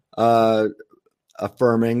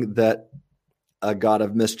 affirming that a god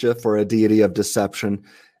of mischief or a deity of deception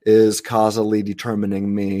is causally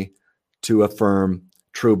determining me to affirm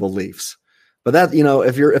true beliefs. But that,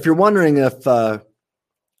 if you're wondering if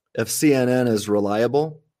if CNN is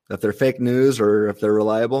reliable, if they're fake news or if they're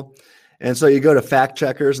reliable. And so you go to fact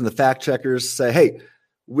checkers, and the fact checkers say, hey,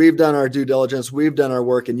 we've done our due diligence, we've done our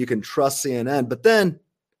work, and you can trust CNN. But then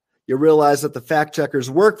you realize that the fact checkers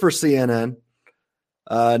work for CNN.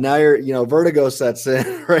 Now vertigo sets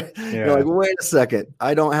in, right? Yeah. You're like, wait a second,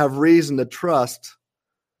 I don't have reason to trust.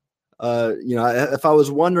 If I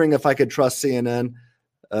was wondering if I could trust CNN,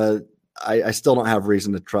 I still don't have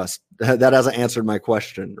reason to trust. That hasn't answered my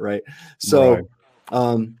question, right? So,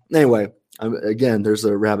 anyway, again, there's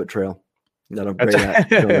a rabbit trail that I'm great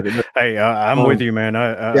at. Hey, I'm with you, man.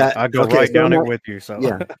 I go down it with you. So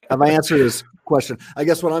yeah, have I answered his question? I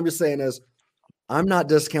guess what I'm just saying is, I'm not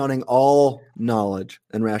discounting all knowledge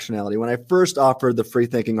and rationality. When I first offered the free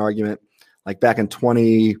thinking argument, like back in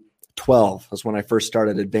 2012, was when I first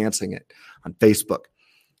started advancing it on Facebook,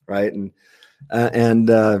 right? And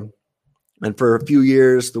for a few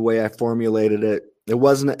years, the way I formulated it, it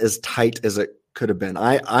wasn't as tight as it could have been.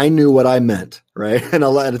 I knew what I meant, right? And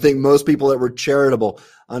I think most people that were charitable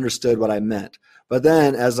understood what I meant. But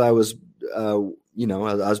then as I was, I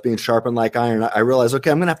was being sharpened like iron, I realized,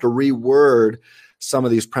 okay, I'm going to have to reword some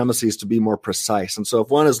of these premises to be more precise. And so if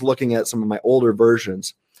one is looking at some of my older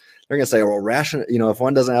versions, they're going to say, well, if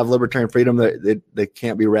one doesn't have libertarian freedom, they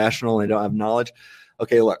can't be rational and they don't have knowledge.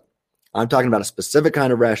 Okay, look, I'm talking about a specific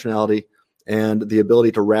kind of rationality and the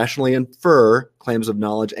ability to rationally infer claims of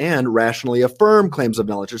knowledge and rationally affirm claims of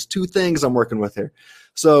knowledge. There's two things I'm working with here.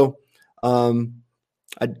 So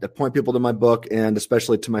I point people to my book, and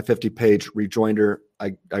especially to my 50-page rejoinder.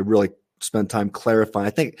 I really spend time clarifying.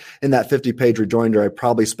 I think in that 50-page rejoinder, I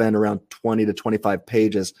probably spend around 20 to 25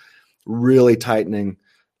 pages really tightening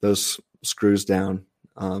those screws down,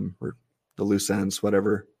 or the loose ends,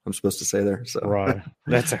 whatever I'm supposed to say there. So right.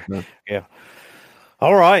 That's yeah.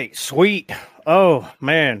 All right. Sweet. Oh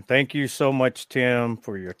man. Thank you so much, Tim,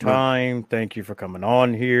 for your time. Thank you for coming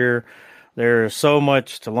on here. There's so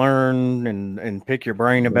much to learn and pick your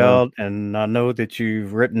brain about. And I know that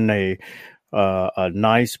you've written a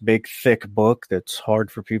nice, big, thick book that's hard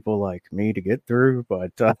for people like me to get through,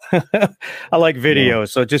 but I like videos.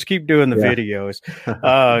 So just keep doing the videos.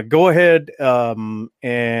 Go ahead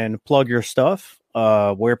and plug your stuff,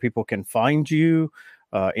 where people can find you,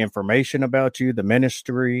 information about you, the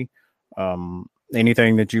ministry,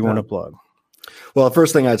 anything that you want to plug. Well, the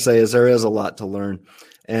first thing I'd say is there is a lot to learn.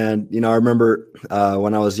 And, I remember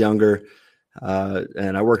when I was younger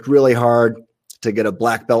and I worked really hard to get a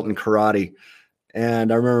black belt in karate.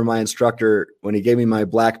 And I remember my instructor, when he gave me my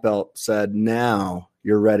black belt, said, now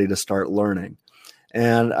you're ready to start learning.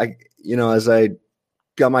 And as I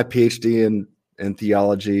got my PhD in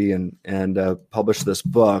theology and published this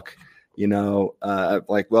book,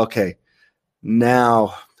 okay,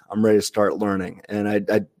 now I'm ready to start learning.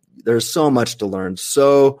 And there's so much to learn.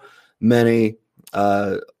 So many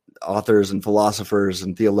authors and philosophers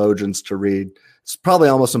and theologians to read. It's probably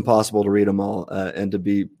almost impossible to read them all and to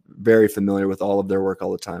be very familiar with all of their work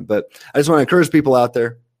all the time. But I just want to encourage people out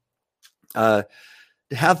there to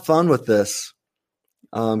have fun with this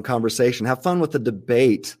conversation, have fun with the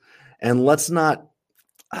debate, and let's not,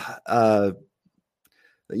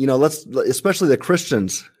 especially the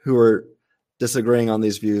Christians who are disagreeing on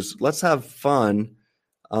these views, let's have fun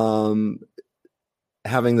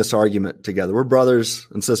having this argument together. We're brothers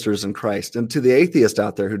and sisters in Christ. And to the atheist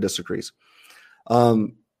out there who disagrees, I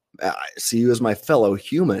see you as my fellow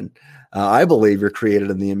human. I believe you're created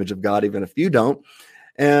in the image of God, even if you don't.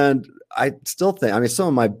 And I still think, some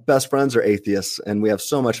of my best friends are atheists, and we have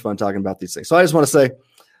so much fun talking about these things. So I just want to say,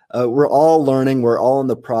 we're all learning. We're all in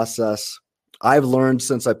the process. I've learned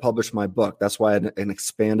since I published my book. That's why an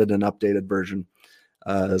expanded and updated version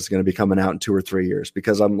is going to be coming out in 2 or 3 years,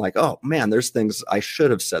 because I'm like, oh man, there's things I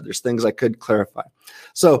should have said. There's things I could clarify.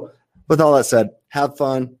 So with all that said, have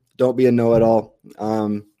fun. Don't be a know-it-all.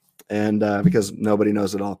 Because nobody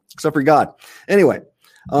knows it all except for God. Anyway,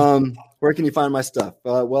 where can you find my stuff?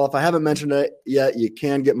 Well, if I haven't mentioned it yet, you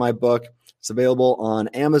can get my book. It's available on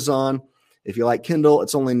Amazon. If you like Kindle,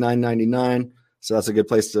 it's only $9.99. So that's a good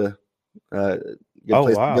place to to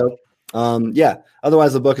go.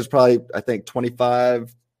 Otherwise, the book is probably, I think, $25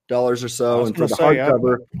 or so. And for the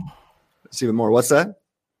hardcover, it's even more. What's that?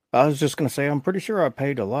 I was just going to say, I'm pretty sure I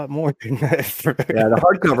paid a lot more than that. The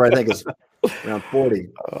hardcover, I think, is around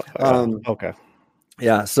 $40. Okay.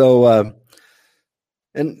 Yeah. So,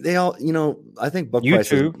 and they all, I think book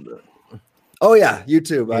YouTube. prices. Oh yeah,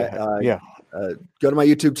 YouTube. Go to my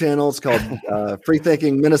YouTube channel. It's called Free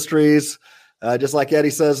Thinking Ministries. Just like Eddie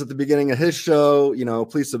says at the beginning of his show,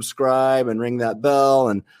 please subscribe and ring that bell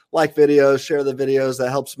and like videos, share the videos. That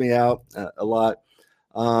helps me out a lot.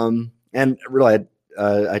 And really,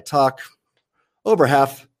 I talk over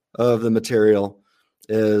half of the material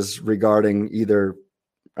is regarding either,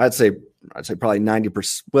 I'd say probably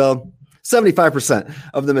 90%, well, 75%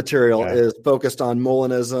 of the material is focused on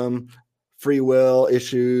Molinism, free will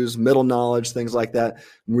issues, middle knowledge, things like that.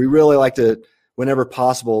 And we really like to, whenever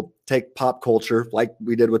possible, take pop culture like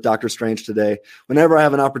we did with Doctor Strange today. Whenever I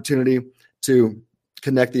have an opportunity to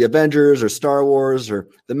connect the Avengers or Star Wars or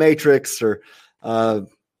the Matrix or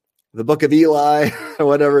the Book of Eli or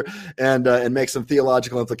whatever, and make some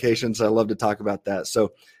theological implications, I love to talk about that.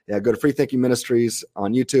 So yeah, go to Free Thinking Ministries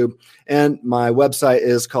on YouTube, and my website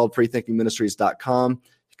is called freethinkingministries.com.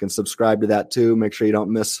 You can subscribe to that too. Make sure you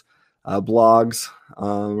don't miss blogs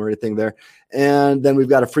or anything there. And then we've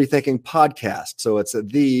got a Free Thinking podcast. So it's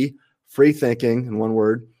the Free Thinking, in one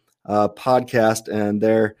word, podcast. And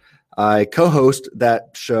there I co-host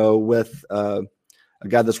that show with a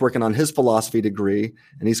guy that's working on his philosophy degree.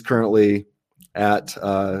 And he's currently at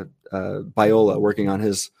Biola working on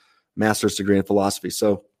his master's degree in philosophy.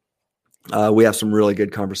 So we have some really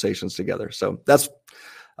good conversations together. So that's,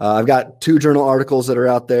 I've got 2 journal articles that are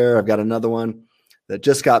out there. I've got another one that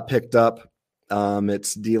just got picked up.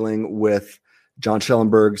 It's dealing with John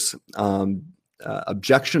Schellenberg's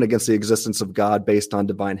objection against the existence of God based on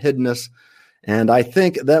divine hiddenness. And I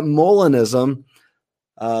think that Molinism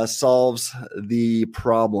solves the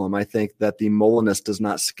problem. I think that the Molinist is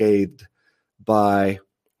not scathed by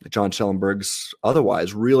John Schellenberg's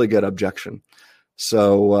otherwise really good objection.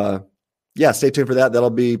 So, yeah, stay tuned for that. That'll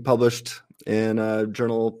be published in a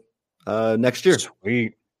journal next year.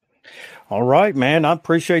 Sweet. All right, man. I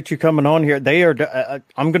appreciate you coming on here.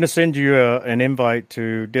 I'm going to send you an invite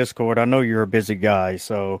to Discord. I know you're a busy guy,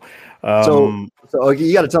 so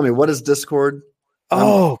you got to tell me, what is Discord?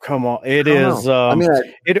 Oh, come on! It is.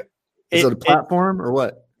 Is it a platform or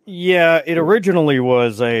what? Yeah, it originally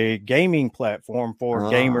was a gaming platform for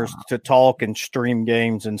gamers to talk and stream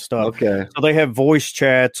games and stuff. Okay. So they have voice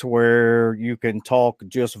chats where you can talk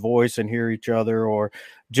just voice and hear each other, or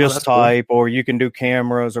just type, or you can do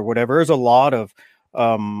cameras or whatever. There's a lot of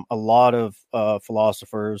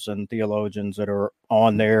philosophers and theologians that are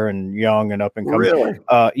on there and young and up and coming. Really?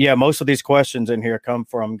 Yeah, most of these questions in here come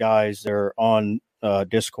from guys that are on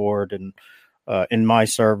Discord and in my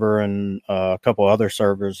server and a couple other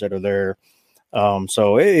servers that are there.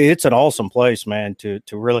 So it's an awesome place, man, to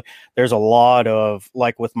really, there's a lot of,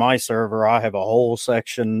 like with my server, I have a whole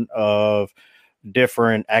section of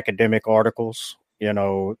different academic articles,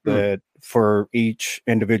 that for each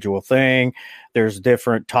individual thing. There's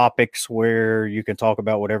different topics where you can talk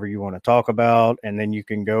about whatever you want to talk about, and then you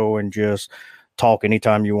can go and just talk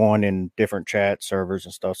anytime you want in different chat servers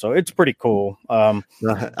and stuff. So it's pretty cool.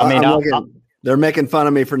 They're making fun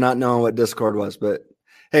of me for not knowing what Discord was, but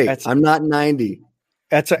hey, I'm not 90.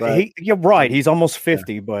 You're right. He's almost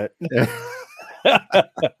 50, but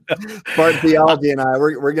Spartan Theology and I,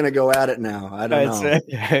 we're going to go at it now. I don't know.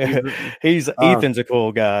 Ethan's a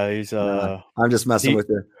cool guy. I'm just messing with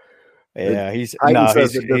you. Yeah, he's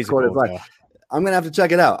Discord cool is like, I'm going to have to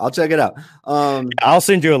check it out. I'll check it out. I'll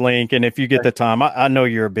send you a link. And if you get the time, I know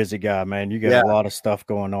you're a busy guy, man. You got a lot of stuff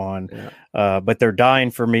going on, but they're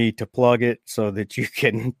dying for me to plug it so that you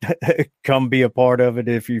can come be a part of it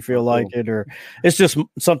if you feel like it, or it's just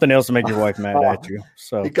something else to make your wife mad at you.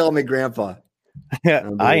 So he called me grandpa.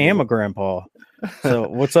 I am a grandpa. So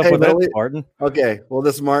what's up with that, Spartan? Okay. Well,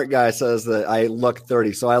 this Mark guy says that I look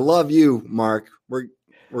 30. So I love you, Mark.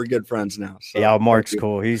 We're good friends now. So yeah, Mark's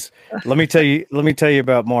cool. Let me tell you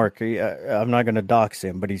about Mark. I'm not going to dox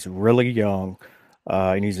him, but he's really young,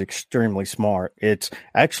 and he's extremely smart. It's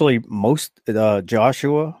actually most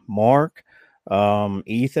Joshua, Mark,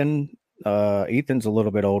 Ethan. Ethan's a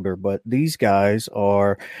little bit older, but these guys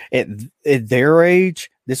are at their age.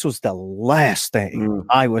 This was the last thing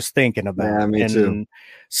I was thinking about. Yeah, me too.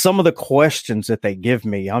 Some of the questions that they give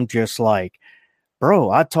me, I'm just like,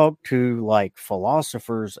 bro, I talk to like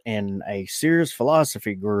philosophers in a serious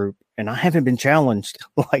philosophy group, and I haven't been challenged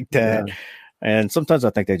like that. Yeah. And sometimes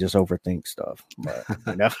I think they just overthink stuff.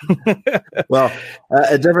 But, well,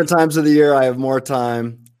 at different times of the year, I have more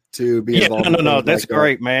time to be involved. No, that's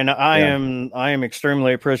great, man. I am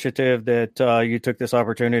extremely appreciative that you took this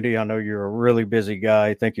opportunity. I know you're a really busy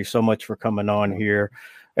guy. Thank you so much for coming on here.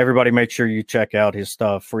 Everybody, make sure you check out his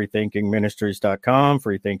stuff, freethinkingministries.com,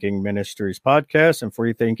 Free Thinking Ministries podcast, and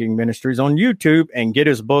Free Thinking Ministries on YouTube, and get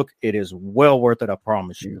his book. It is well worth it, I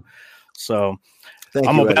promise you. So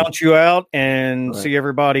I'm going to bounce you out and see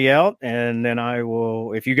everybody out, and then I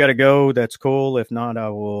will, if you got to go, that's cool. If not, I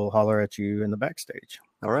will holler at you in the backstage.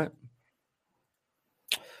 All right.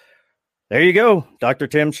 There you go, Dr.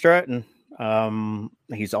 Tim Stratton.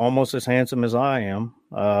 He's almost as handsome as I am.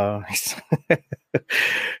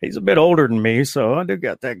 He's a bit older than me, so I do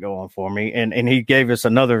got that going for me. And he gave us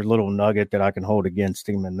another little nugget that I can hold against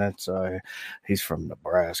him, and that's he's from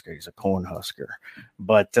Nebraska. He's a Cornhusker.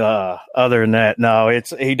 But other than that, no,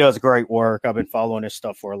 he does great work. I've been following his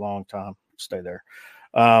stuff for a long time. Stay there.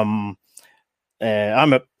 And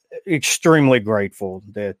I'm extremely grateful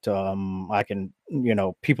that I can,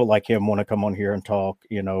 people like him want to come on here and talk,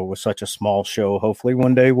 with such a small show. Hopefully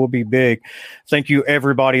one day we'll be big. Thank you,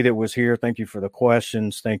 everybody that was here. Thank you for the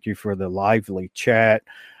questions. Thank you for the lively chat.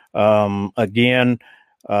 Again,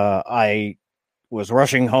 I was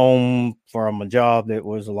rushing home from a job that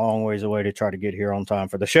was a long ways away to try to get here on time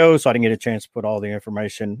for the show, so I didn't get a chance to put all the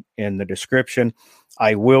information in the description.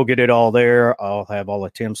 I will get it all there. I'll have all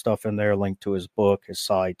of Tim's stuff in there, linked to his book, his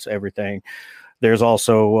sites, everything. There's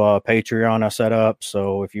also Patreon I set up,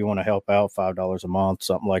 so if you want to help out, $5 a month,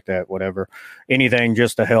 something like that, whatever, anything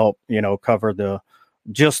just to help, cover the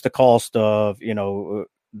cost of,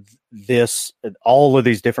 all of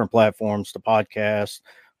these different platforms, the podcast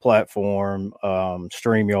platform,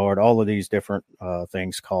 StreamYard, all of these different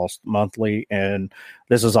things cost monthly, and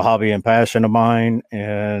this is a hobby and passion of mine,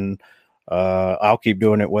 and I'll keep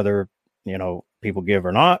doing it whether people give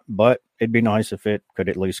or not, but it'd be nice if it could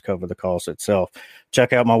at least cover the cost itself.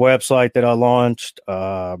 Check out my website that I launched,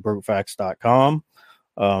 brutefacts.com.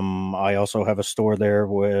 I also have a store there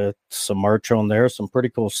with some merch on there, some pretty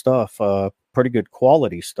cool stuff, pretty good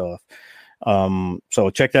quality stuff. So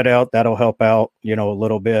check that out. That'll help out, a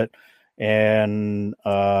little bit. And,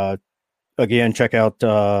 again, check out,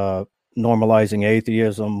 Normalizing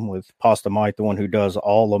Atheism with Pasta Mike, the one who does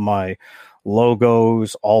all of my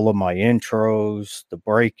logos, all of my intros, the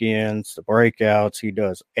break-ins, the breakouts. He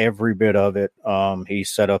does every bit of it. He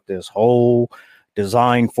set up this whole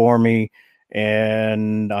design for me,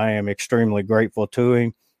 and I am extremely grateful to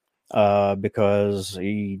him. Because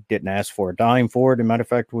he didn't ask for a dime for it. As a matter of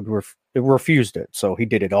fact, refused it. So he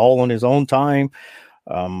did it all on his own time,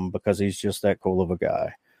 because he's just that cool of a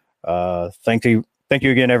guy. Thank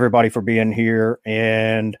you again, everybody, for being here.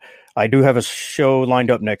 And I do have a show lined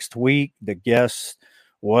up next week. The guest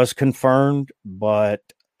was confirmed, but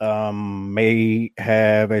may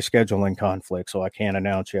have a scheduling conflict, so I can't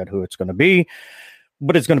announce yet who it's going to be.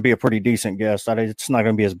 But it's going to be a pretty decent guest. It's not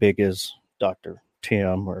going to be as big as Dr.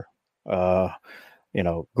 Tim or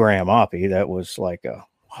Graham Oppie. That was like a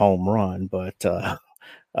home run, but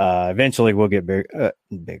eventually we'll get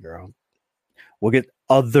bigger. We'll get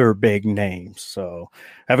other big names. So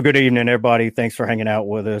have a good evening, everybody. Thanks for hanging out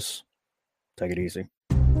with us. Take it easy.